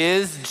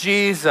 Is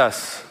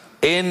Jesus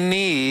in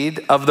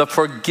need of the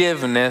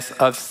forgiveness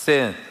of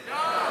sin?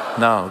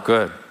 No,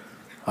 good.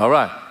 All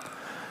right.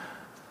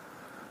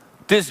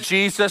 Does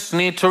Jesus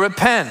need to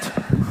repent?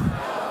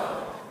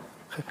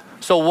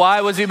 So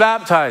why was he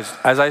baptized?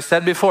 As I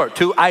said before,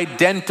 to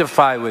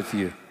identify with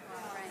you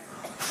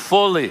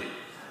fully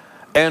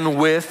and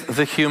with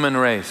the human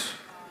race.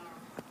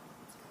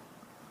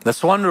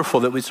 That's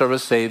wonderful that we serve a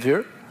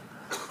Savior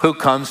who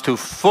comes to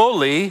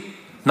fully,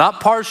 not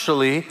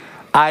partially,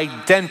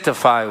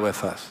 identify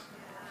with us.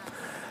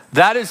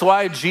 That is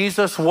why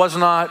Jesus was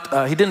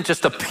not, he didn't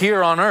just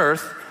appear on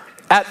earth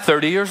at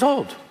 30 years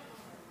old.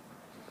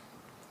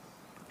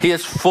 He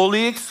has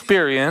fully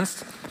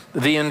experienced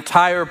the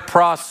entire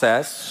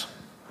process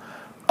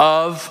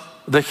of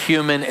the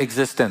human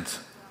existence,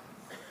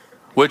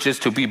 which is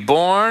to be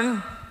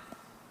born,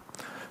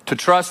 to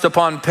trust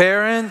upon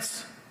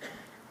parents.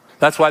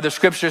 That's why the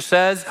scripture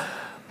says,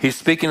 he's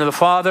speaking to the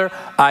Father,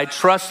 I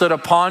trusted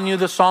upon you,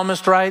 the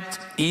psalmist writes,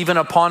 even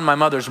upon my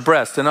mother's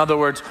breast. In other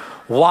words,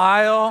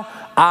 while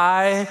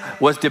I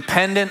was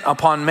dependent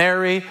upon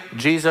Mary,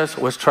 Jesus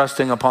was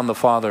trusting upon the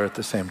Father at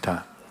the same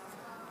time.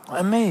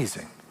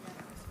 Amazing.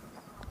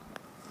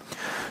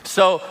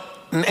 So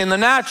in the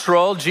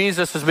natural,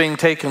 Jesus is being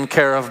taken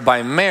care of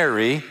by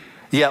Mary,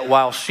 yet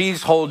while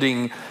she's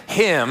holding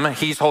him,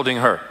 he's holding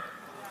her.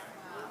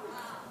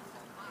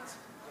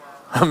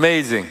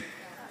 Amazing.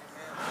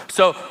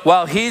 So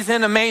while he's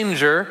in a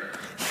manger,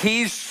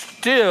 he's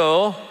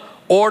still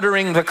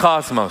ordering the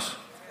cosmos.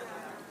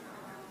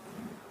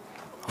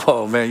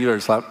 Oh man, you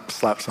better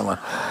slap someone.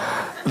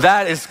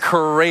 That is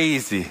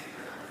crazy.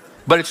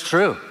 But it's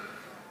true.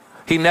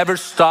 He never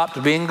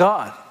stopped being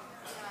God.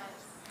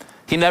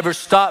 He never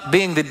stopped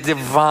being the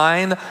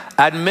divine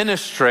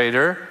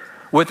administrator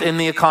within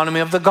the economy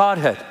of the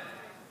Godhead.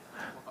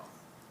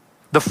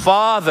 The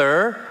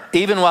Father,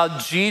 even while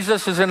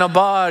Jesus is in a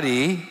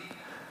body,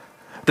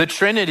 the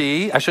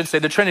Trinity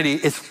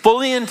is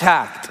fully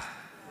intact,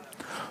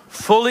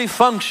 fully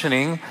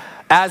functioning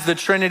as the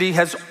Trinity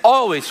has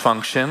always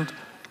functioned,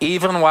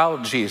 even while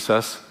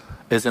Jesus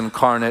is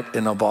incarnate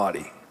in a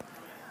body.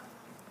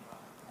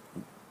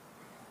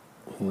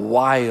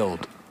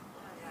 Wild.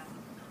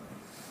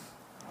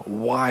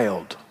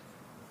 Wild.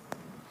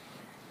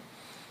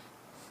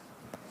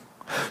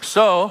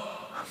 So,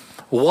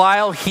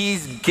 while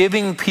he's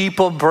giving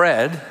people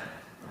bread,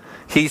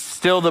 he's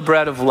still the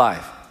bread of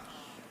life.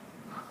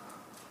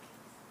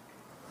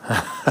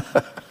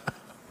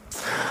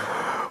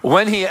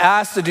 When he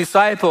asked the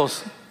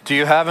disciples, do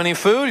you have any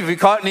food? Have you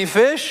caught any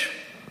fish?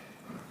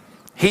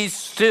 He's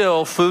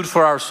still food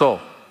for our soul.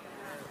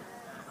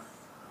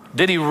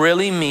 Did he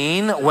really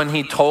mean when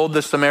he told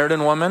the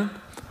Samaritan woman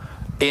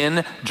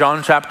in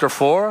John chapter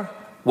 4,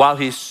 while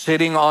he's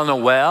sitting on a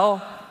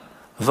well,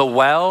 the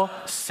well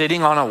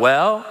sitting on a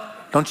well?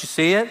 Don't you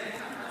see it?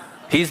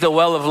 He's the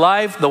well of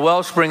life, the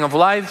wellspring of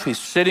life. He's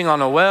sitting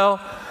on a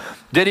well.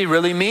 Did he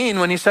really mean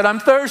when he said, I'm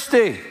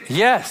thirsty?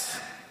 Yes,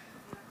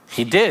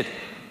 he did.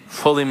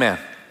 Fully man.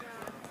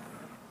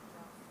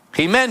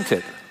 He meant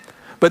it.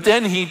 But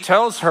then he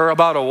tells her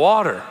about a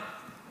water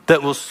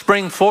that will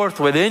spring forth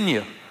within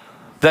you,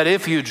 that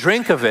if you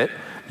drink of it,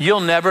 you'll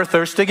never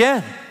thirst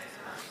again.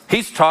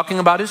 He's talking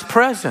about his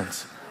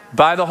presence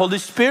by the Holy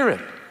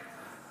Spirit.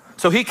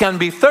 So he can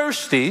be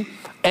thirsty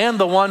and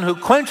the one who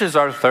quenches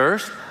our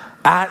thirst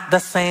at the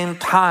same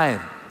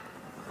time.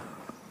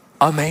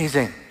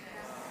 Amazing.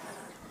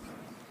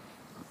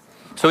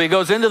 So he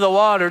goes into the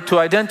water to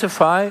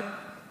identify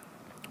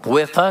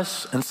with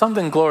us, and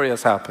something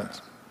glorious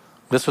happens.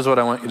 This is what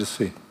I want you to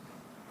see.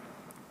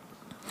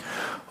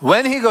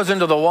 When he goes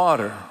into the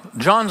water,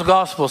 John's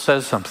gospel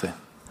says something.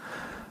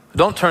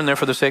 Don't turn there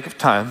for the sake of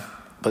time,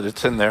 but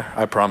it's in there,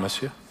 I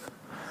promise you.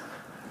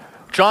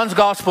 John's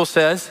gospel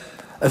says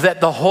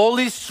that the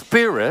Holy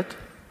Spirit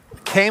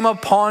came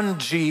upon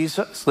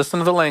Jesus, listen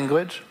to the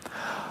language,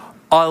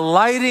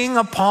 alighting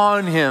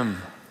upon him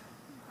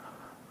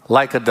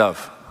like a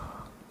dove.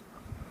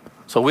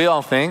 So we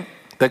all think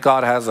that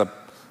God has a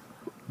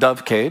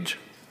dove cage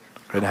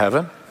in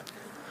heaven,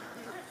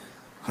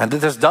 and that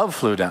this dove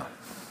flew down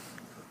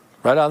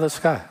right out of the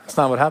sky. That's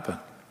not what happened.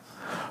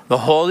 The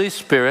Holy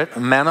Spirit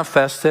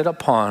manifested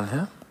upon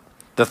him,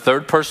 the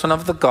third person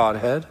of the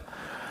Godhead,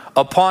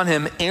 upon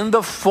him in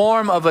the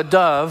form of a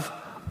dove,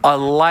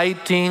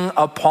 alighting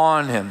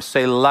upon him.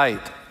 Say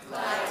light.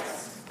 Light.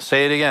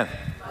 Say it again.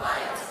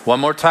 Light. One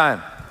more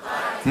time.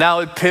 Light. Now,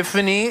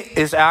 Epiphany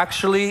is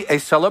actually a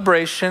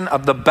celebration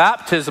of the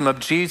baptism of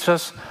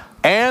Jesus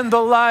and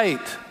the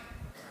light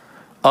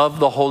of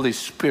the Holy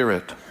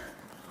Spirit.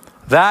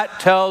 That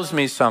tells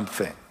me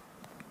something.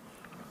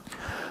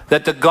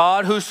 That the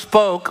God who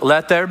spoke,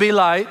 let there be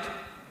light,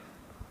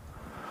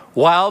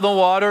 while the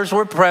waters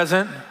were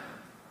present,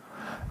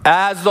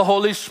 as the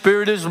Holy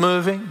Spirit is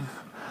moving,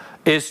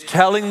 is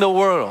telling the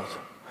world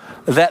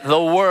that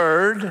the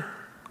Word,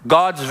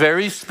 God's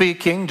very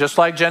speaking, just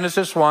like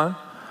Genesis 1,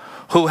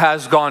 who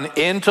has gone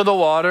into the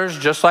waters,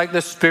 just like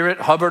the Spirit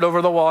hovered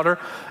over the water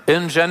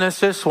in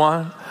Genesis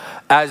 1,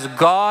 as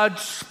God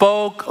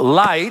spoke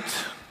light,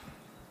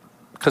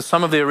 because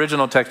some of the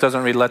original text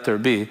doesn't read let there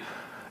be.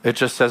 It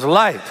just says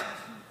light.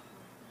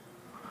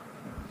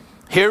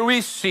 Here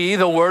we see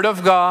the Word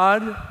of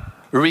God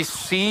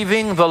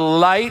receiving the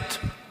light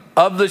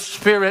of the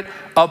Spirit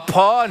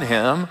upon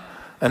him.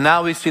 And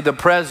now we see the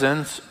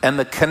presence and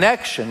the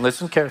connection,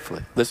 listen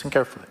carefully,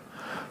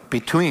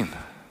 between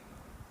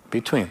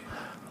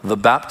the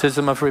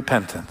baptism of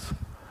repentance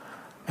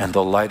and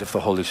the light of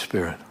the Holy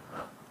Spirit.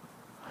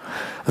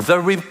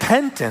 The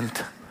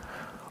repentant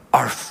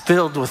are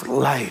filled with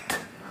light.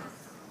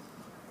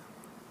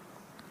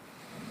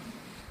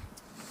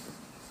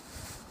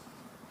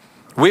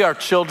 We are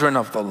children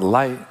of the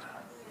light.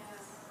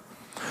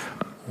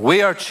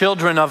 We are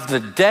children of the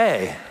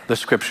day, the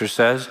scripture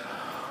says,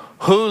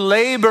 who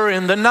labor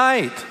in the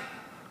night.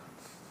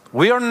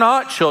 We are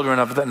not children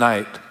of the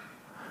night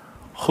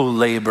who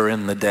labor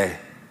in the day.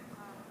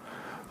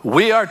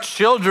 We are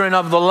children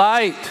of the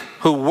light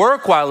who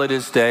work while it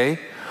is day,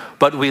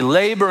 but we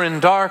labor in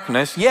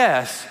darkness,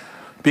 yes,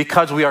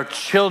 because we are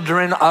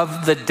children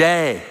of the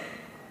day,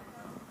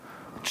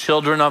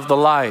 children of the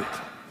light.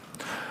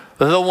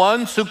 The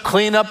ones who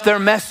clean up their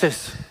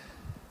messes,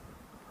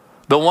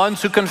 the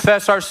ones who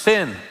confess our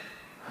sin,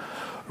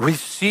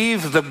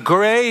 receive the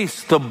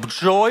grace, the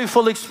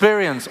joyful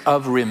experience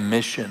of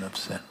remission of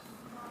sin.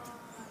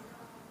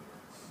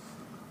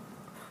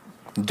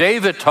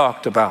 David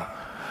talked about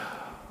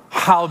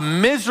how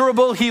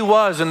miserable he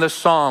was in the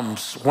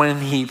Psalms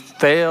when he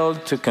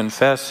failed to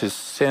confess his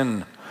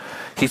sin.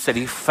 He said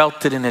he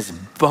felt it in his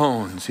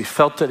bones. He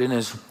felt it in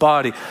his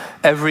body.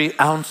 Every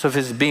ounce of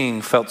his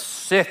being felt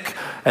sick.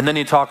 And then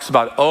he talks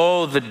about,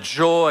 oh, the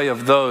joy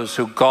of those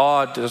who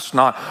God does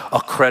not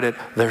accredit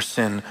their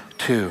sin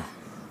to.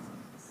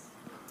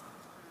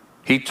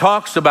 He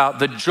talks about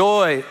the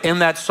joy in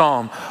that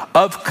psalm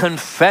of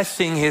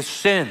confessing his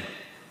sin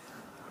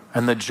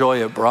and the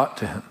joy it brought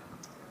to him.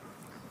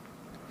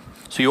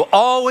 So you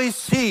always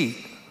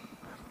see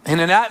in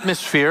an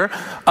atmosphere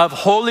of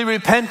holy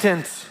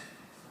repentance,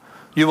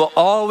 you will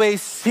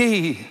always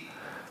see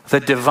the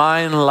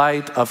divine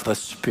light of the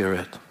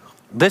Spirit.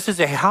 This is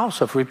a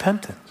house of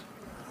repentance,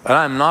 and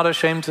I'm not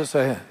ashamed to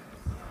say it.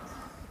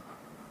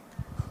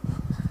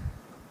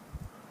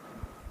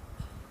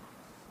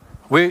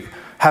 We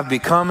have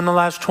become in the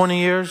last 20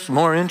 years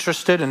more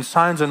interested in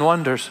signs and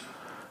wonders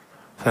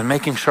than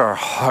making sure our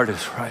heart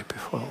is right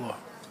before the Lord.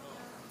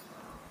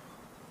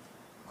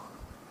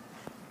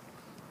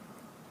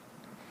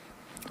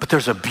 But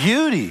there's a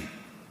beauty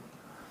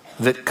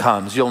that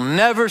comes. You'll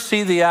never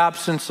see the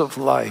absence of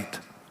light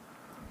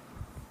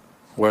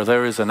where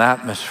there is an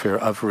atmosphere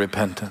of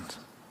repentance.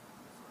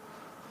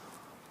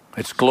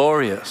 It's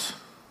glorious.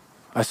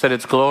 I said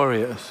it's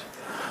glorious.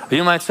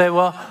 You might say,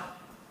 well,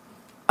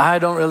 I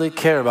don't really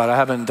care about it. I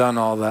haven't done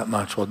all that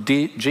much. Well,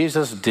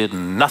 Jesus did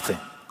nothing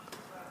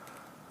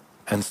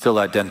and still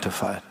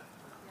identified.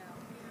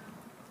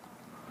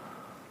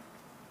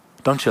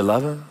 Don't you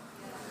love him?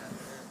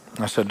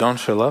 I said,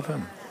 don't you love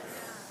him?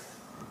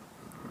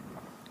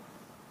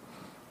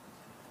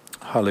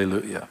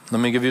 Hallelujah. Let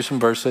me give you some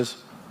verses,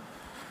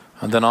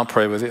 and then I'll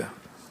pray with you.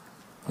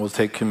 We'll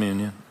take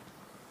communion.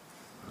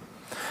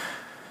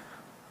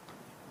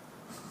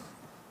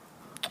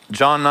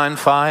 John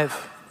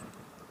 9:5.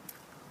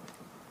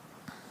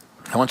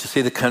 I want you to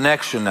see the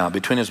connection now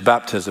between his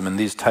baptism and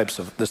this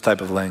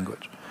type of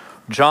language.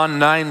 John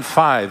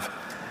 9:5.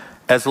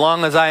 As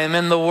long as I am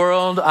in the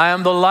world, I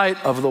am the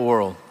light of the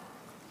world.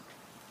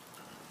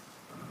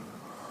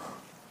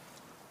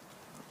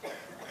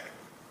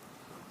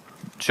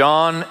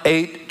 John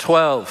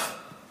 8:12.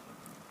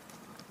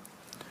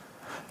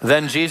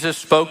 Then Jesus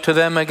spoke to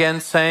them again,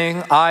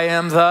 saying, I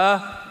am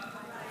the,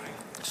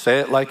 say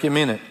it like you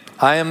mean it,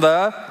 I am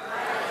the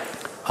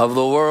of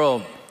the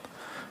world.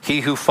 He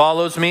who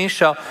follows me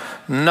shall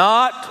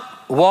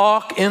not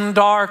walk in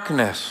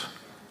darkness,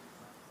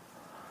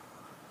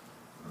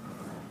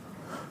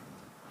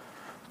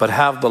 but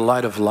have the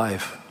light of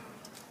life.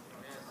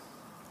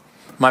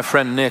 My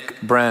friend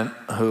Nick Brent,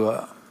 who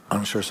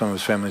I'm sure some of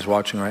his family is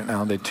watching right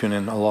now, they tune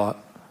in a lot.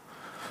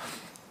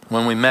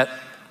 When we met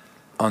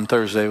on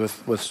Thursday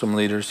with some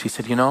leaders, he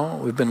said,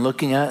 we've been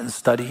looking at and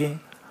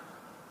studying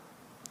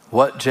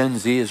what Gen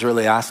Z is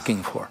really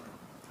asking for.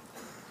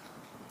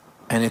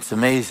 And it's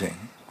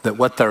amazing that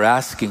what they're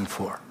asking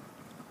for,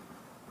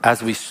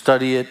 as we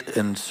study it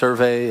and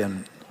survey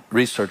and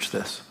research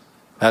this,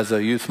 as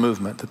a youth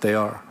movement that they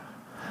are,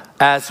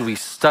 as we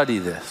study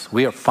this,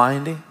 we are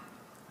finding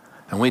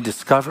and we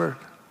discovered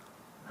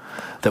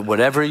that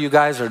whatever you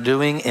guys are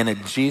doing in a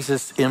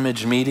Jesus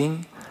image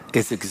meeting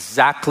is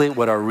exactly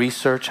what our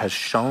research has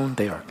shown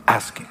they are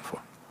asking for.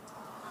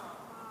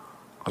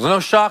 It was no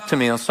shock to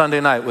me on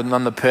Sunday night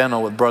on the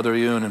panel with Brother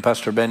Yoon and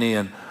Pastor Benny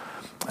and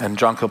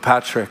John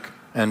Kilpatrick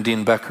and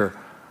Dean Becker.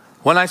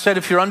 When I said,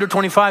 if you're under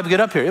 25, get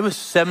up here. It was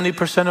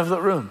 70% of the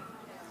room.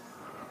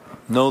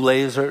 No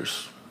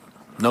lasers,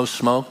 no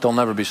smoke. There'll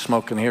never be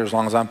smoke in here as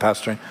long as I'm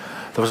pastoring.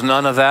 There was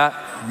none of that.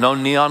 No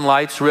neon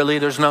lights, really.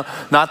 There's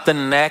not the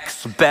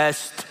next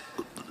best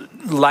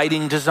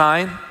lighting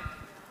design.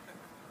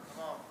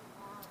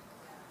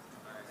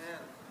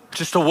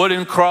 just a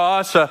wooden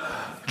cross, a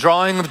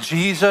drawing of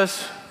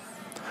Jesus,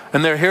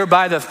 and they're here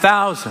by the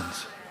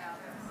thousands.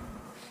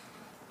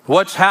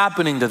 What's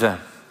happening to them?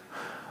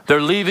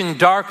 They're leaving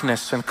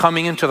darkness and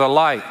coming into the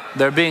light.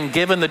 They're being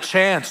given the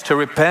chance to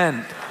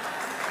repent.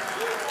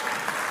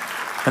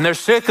 And they're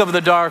sick of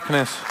the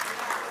darkness.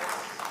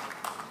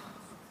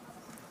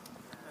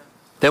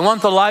 They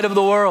want the light of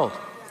the world.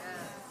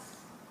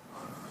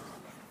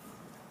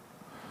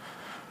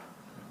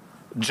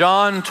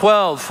 John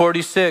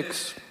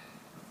 12:46.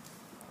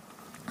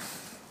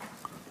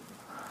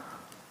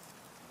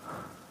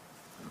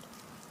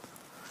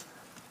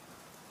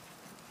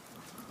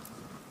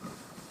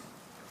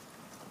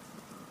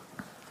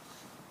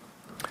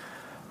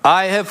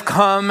 I have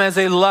come as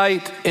a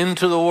light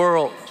into the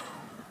world,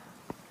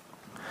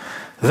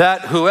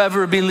 that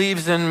whoever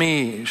believes in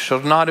me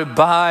shall not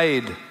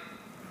abide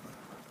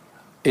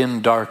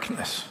in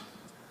darkness.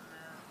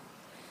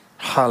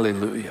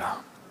 Hallelujah.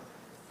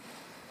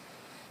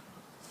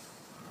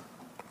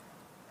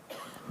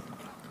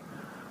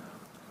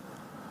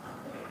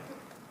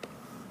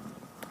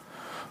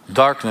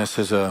 Darkness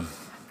is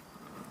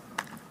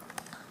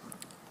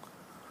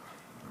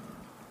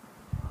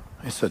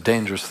it's a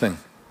dangerous thing.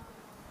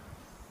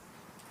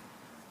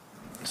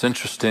 It's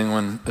interesting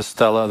when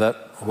Estella,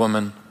 that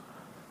woman,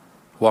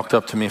 walked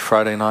up to me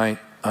Friday night,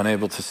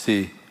 unable to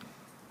see.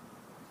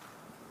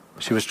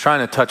 She was trying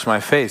to touch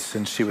my face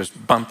and she was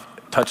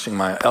touching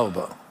my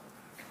elbow.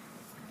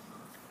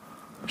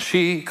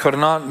 She could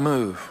not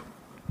move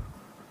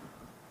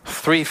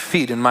 3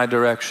 feet in my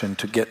direction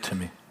to get to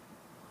me.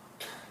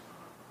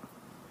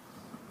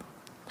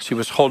 She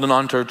was holding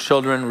on to her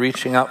children,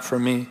 reaching out for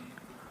me.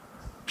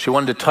 She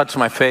wanted to touch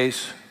my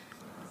face.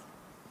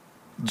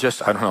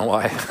 I don't know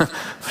why,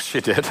 she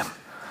did.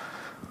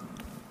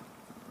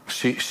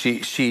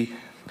 She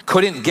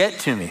couldn't get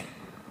to me.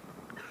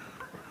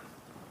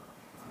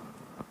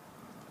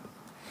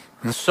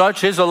 And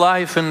such is a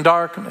life in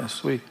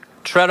darkness. We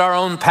tread our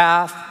own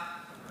path,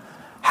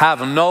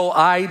 have no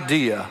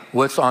idea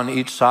what's on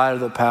each side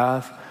of the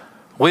path.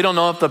 We don't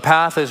know if the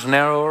path is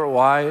narrow or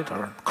wide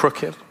or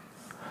crooked,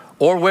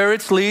 or where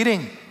it's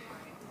leading.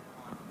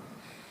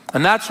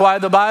 And that's why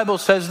the Bible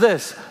says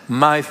this: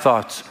 my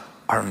thoughts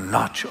are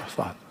not your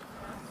thoughts.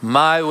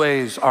 My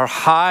ways are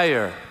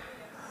higher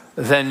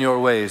than your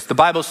ways. The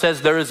Bible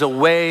says there is a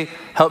way,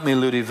 help me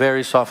Ludi,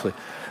 very softly.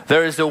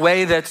 There is a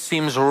way that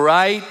seems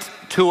right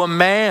to a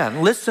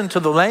man. Listen to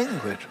the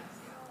language.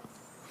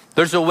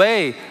 There's a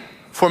way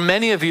for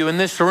many of you in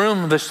this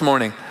room this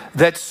morning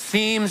that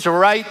seems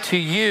right to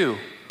you,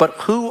 but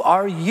who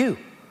are you?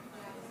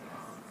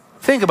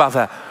 Think about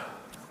that.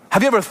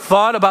 Have you ever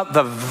thought about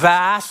the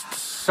vast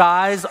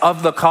size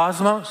of the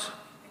cosmos?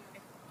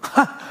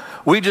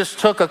 We just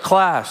took a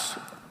class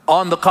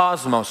on the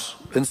cosmos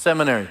in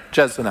seminary,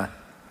 Jez and I.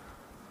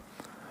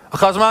 A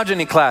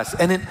cosmogony class.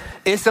 And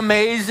it's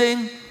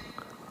amazing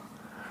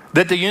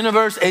that the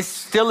universe is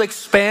still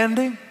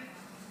expanding.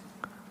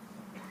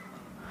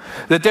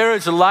 That there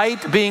is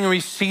light being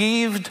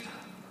received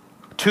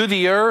to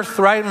the earth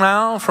right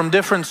now from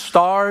different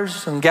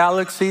stars and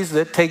galaxies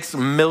that takes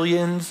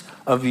millions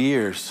of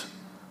years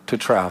to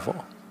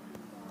travel.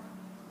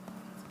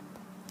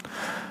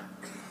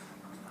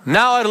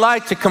 Now I'd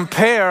like to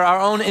compare our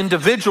own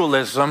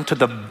individualism to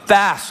the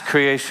vast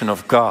creation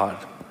of God.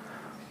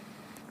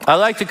 I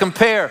like to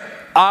compare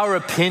our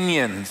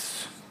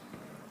opinions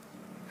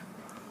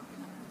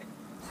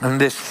and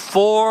this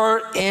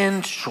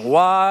 4-inch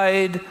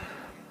wide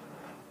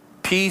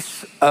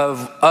piece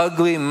of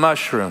ugly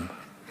mushroom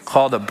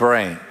called a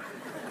brain.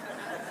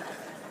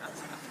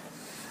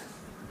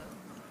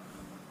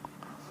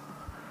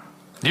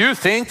 Do you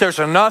think there's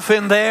enough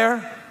in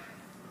there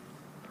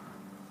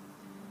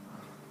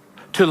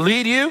to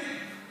lead you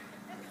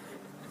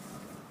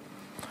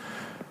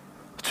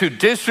to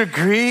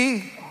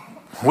disagree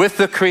with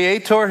the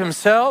Creator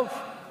himself?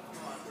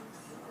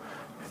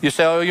 You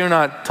say, oh, you're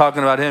not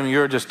talking about him,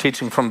 you're just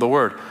teaching from the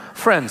Word.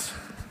 Friends,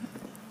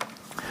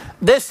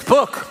 this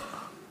book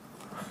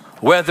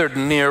weathered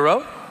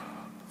Nero,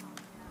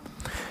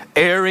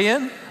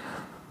 Arius,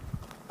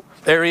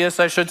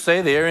 I should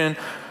say, the Arian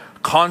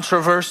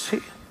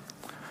controversy,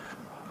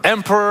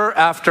 emperor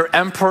after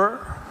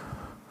emperor.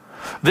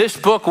 This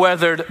book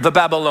weathered the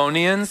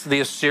Babylonians, the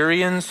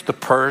Assyrians, the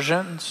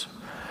Persians.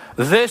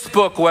 This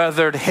book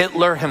weathered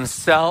Hitler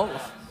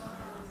himself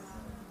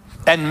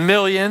and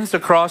millions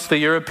across the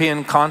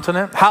European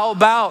continent. How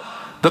about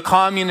the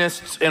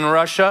communists in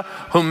Russia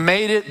who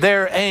made it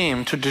their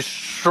aim to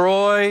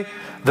destroy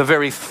the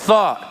very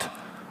thought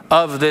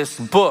of this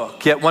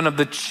book? Yet one of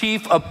the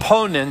chief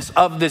opponents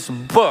of this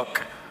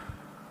book,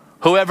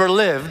 whoever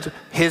lived,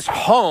 his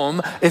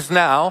home is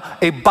now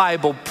a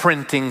Bible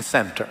printing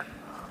center.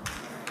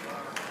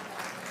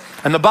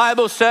 And the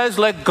Bible says,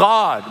 let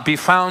God be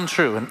found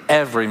true and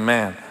every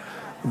man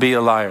be a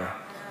liar.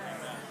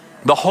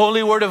 The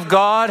holy word of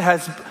God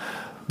has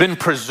been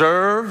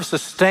preserved,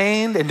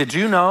 sustained. And did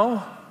you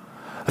know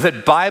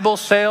that Bible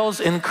sales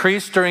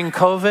increased during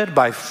COVID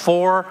by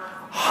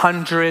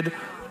 400%?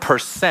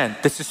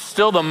 94%. This is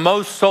still the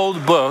most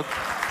sold book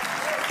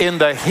in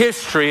the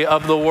history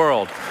of the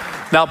world.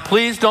 Now,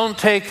 please don't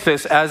take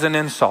this as an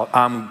insult.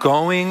 I'm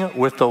going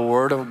with the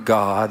Word of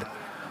God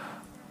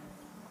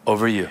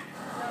over you.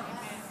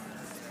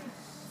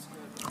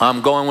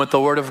 I'm going with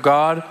the Word of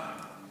God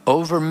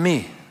over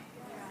me.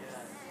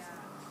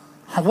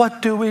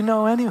 What do we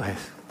know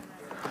anyways?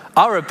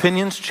 Our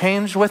opinions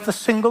change with a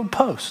single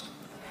post.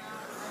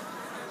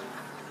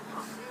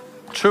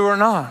 True or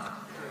not?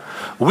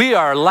 We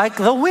are like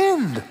the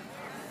wind.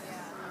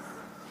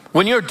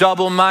 When you're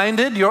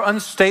double-minded, you're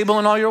unstable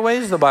in all your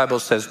ways, the Bible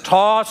says.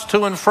 Tossed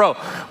to and fro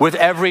with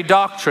every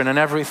doctrine and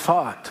every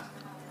thought.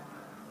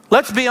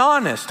 Let's be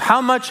honest.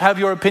 How much have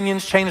your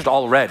opinions changed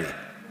already?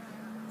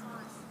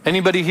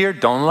 Anybody here?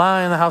 Don't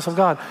lie in the house of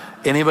God.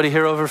 Anybody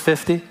here over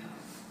 50?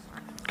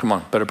 Come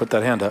on, better put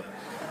that hand up.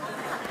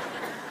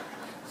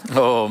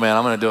 Oh man,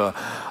 I'm going to do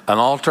an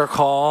altar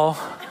call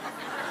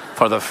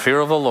for the fear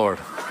of the Lord.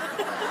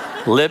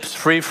 Lips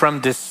free from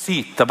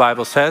deceit, the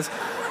Bible says,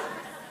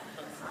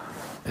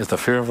 is the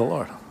fear of the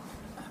Lord.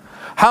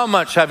 How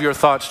much have your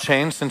thoughts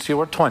changed since you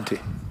were 20?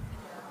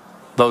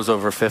 Those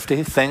over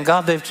 50, thank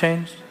God they've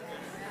changed.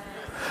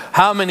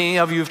 How many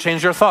of you have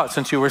changed your thoughts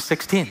since you were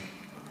 16?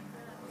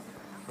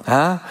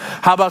 Huh?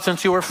 How about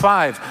since you were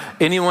 5?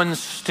 Anyone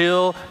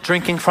still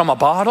drinking from a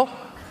bottle?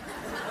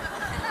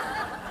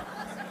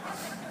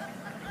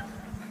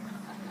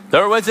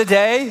 There was a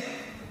day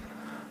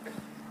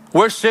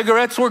where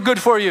cigarettes were good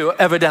for you,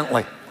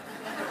 evidently.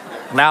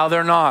 Now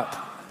they're not.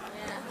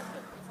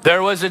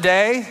 There was a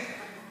day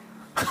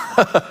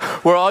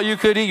where all you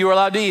could eat, you were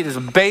allowed to eat, is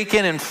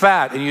bacon and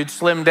fat, and you'd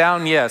slim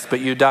down, yes, but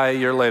you'd die a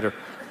year later.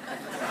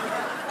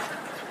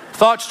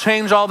 Thoughts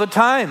change all the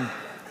time.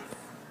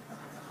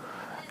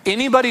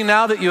 Anybody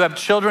now that you have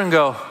children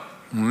go,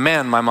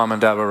 man, my mom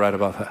and dad were right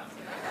about that.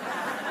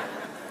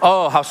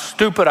 Oh, how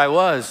stupid I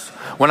was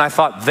when I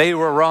thought they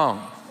were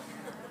wrong.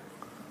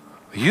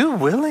 Are you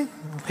willing?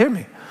 Hear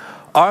me.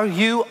 Are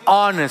you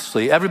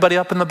honestly, everybody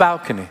up in the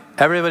balcony,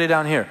 everybody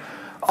down here,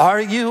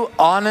 are you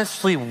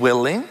honestly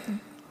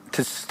willing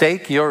to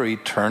stake your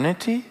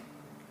eternity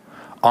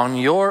on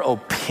your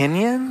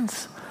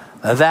opinions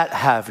that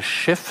have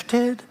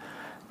shifted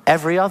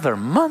every other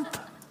month?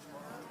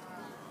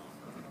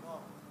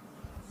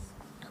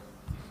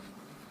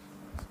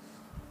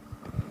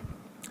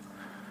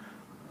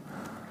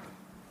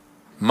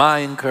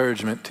 My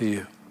encouragement to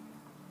you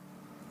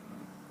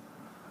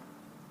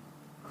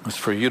is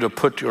for you to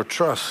put your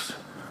trust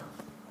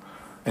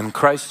in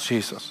Christ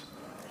Jesus,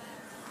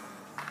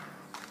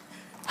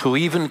 who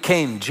even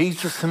came.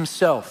 Jesus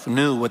himself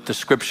knew what the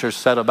scriptures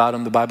said about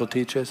him, the Bible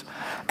teaches,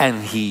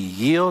 and he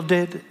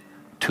yielded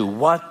to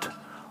what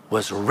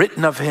was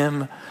written of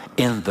him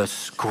in the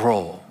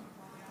scroll.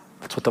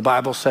 That's what the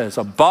Bible says.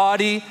 A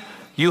body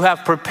you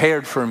have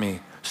prepared for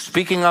me.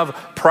 Speaking of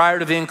prior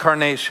to the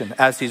incarnation,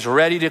 as he's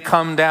ready to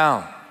come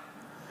down,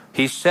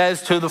 he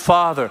says to the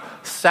Father,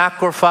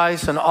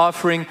 sacrifice and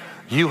offering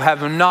you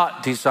have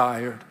not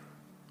desired.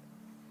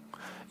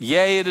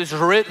 Yea, it is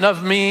written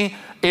of me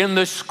in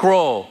the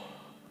scroll,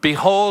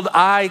 behold,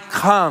 I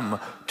come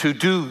to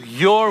do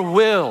your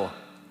will,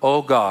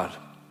 O God.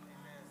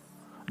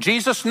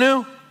 Jesus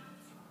knew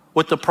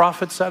what the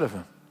prophet said of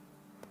him.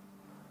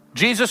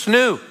 Jesus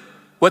knew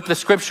what the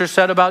scripture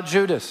said about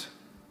Judas.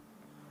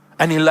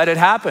 And he let it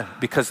happen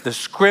because the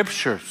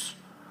scriptures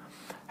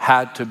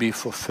had to be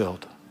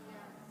fulfilled.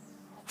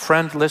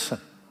 Friend, listen,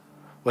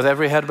 with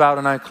every head bowed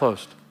and eye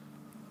closed.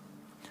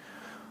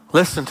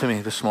 Listen to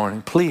me this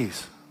morning,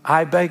 please.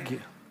 I beg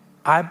you.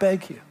 I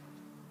beg you.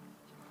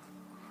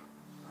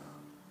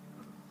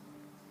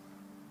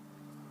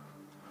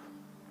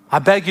 I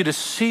beg you to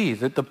see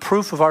that the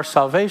proof of our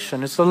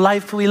salvation is the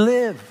life we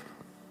live.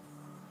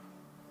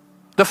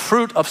 The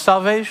fruit of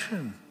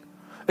salvation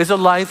is a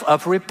life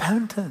of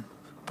repentance.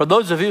 For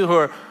those of you who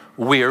are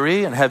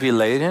weary and heavy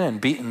laden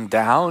and beaten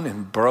down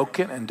and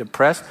broken and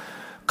depressed,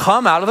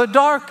 come out of the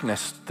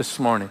darkness this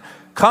morning.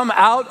 Come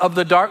out of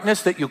the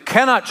darkness that you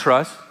cannot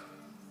trust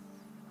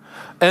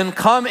and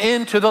come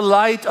into the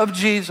light of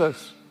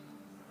Jesus.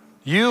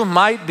 You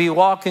might be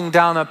walking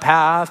down a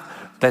path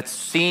that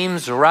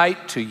seems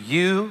right to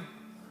you,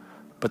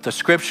 but the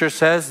scripture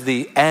says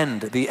the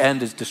end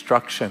is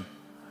destruction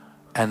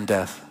and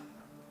death.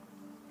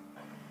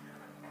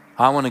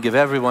 I want to give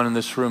everyone in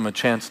this room a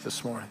chance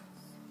this morning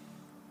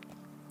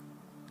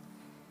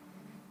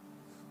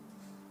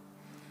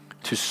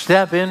to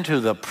step into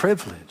the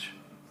privilege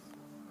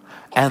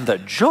and the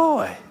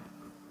joy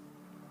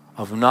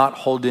of not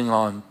holding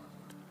on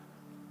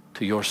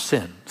to your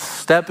sin.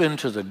 Step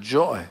into the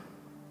joy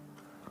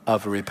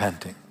of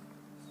repenting.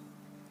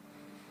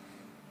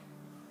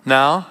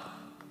 Now,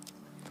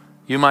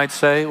 you might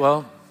say,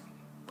 well,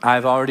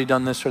 I've already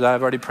done this or that.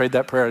 I've already prayed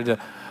that prayer.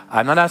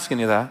 I'm not asking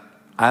you that.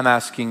 I'm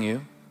asking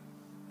you,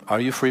 are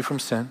you free from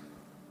sin?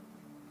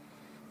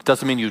 It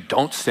doesn't mean you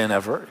don't sin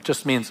ever. It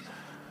just means,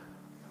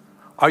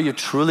 are you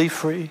truly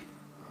free?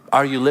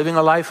 Are you living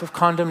a life of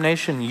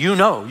condemnation? You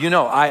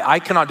know, I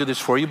cannot do this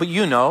for you, but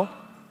you know.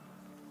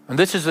 And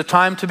this is the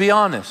time to be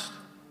honest.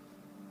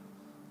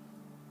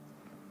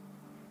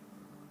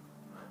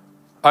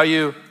 Are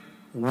you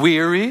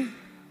weary?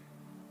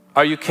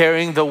 Are you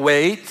carrying the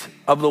weight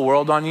of the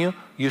world on you?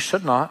 You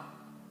should not.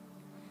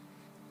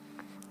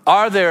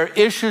 Are there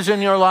issues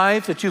in your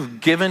life that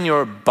you've given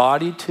your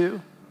body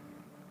to?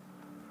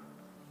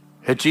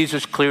 And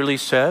Jesus clearly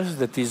says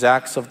that these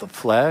acts of the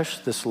flesh,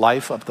 this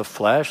life of the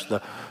flesh,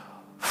 the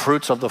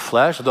fruits of the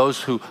flesh,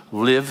 those who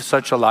live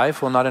such a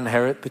life will not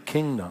inherit the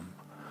kingdom.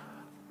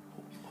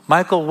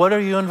 Michael, what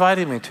are you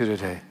inviting me to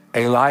today?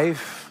 A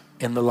life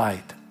in the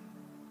light.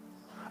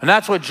 And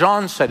that's what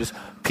John said, is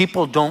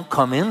people don't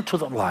come into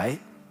the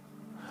light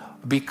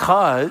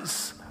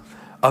because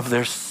of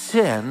their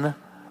sin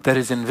that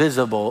is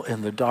invisible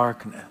in the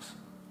darkness.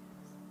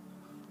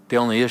 The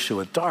only issue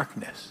with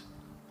darkness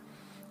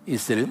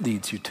is that it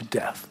leads you to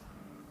death.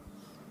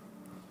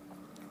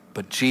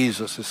 But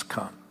Jesus has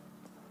come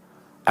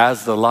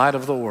as the light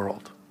of the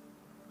world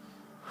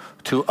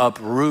to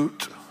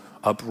uproot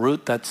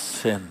that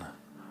sin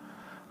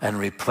and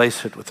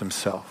replace it with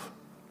himself.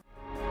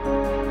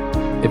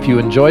 If you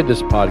enjoyed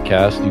this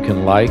podcast, you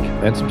can like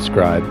and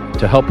subscribe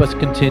to help us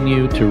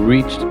continue to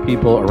reach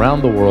people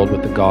around the world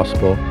with the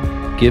gospel.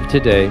 Give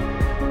today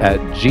at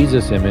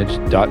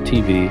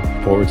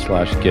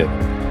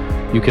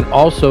jesusimage.tv/give. You can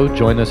also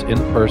join us in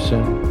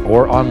person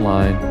or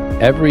online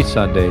every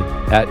Sunday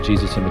at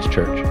Jesus Image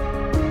Church.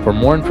 For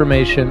more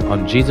information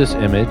on Jesus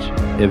Image,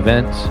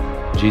 events,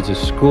 Jesus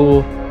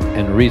School,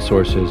 and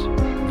resources,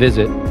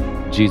 visit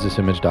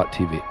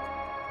jesusimage.tv.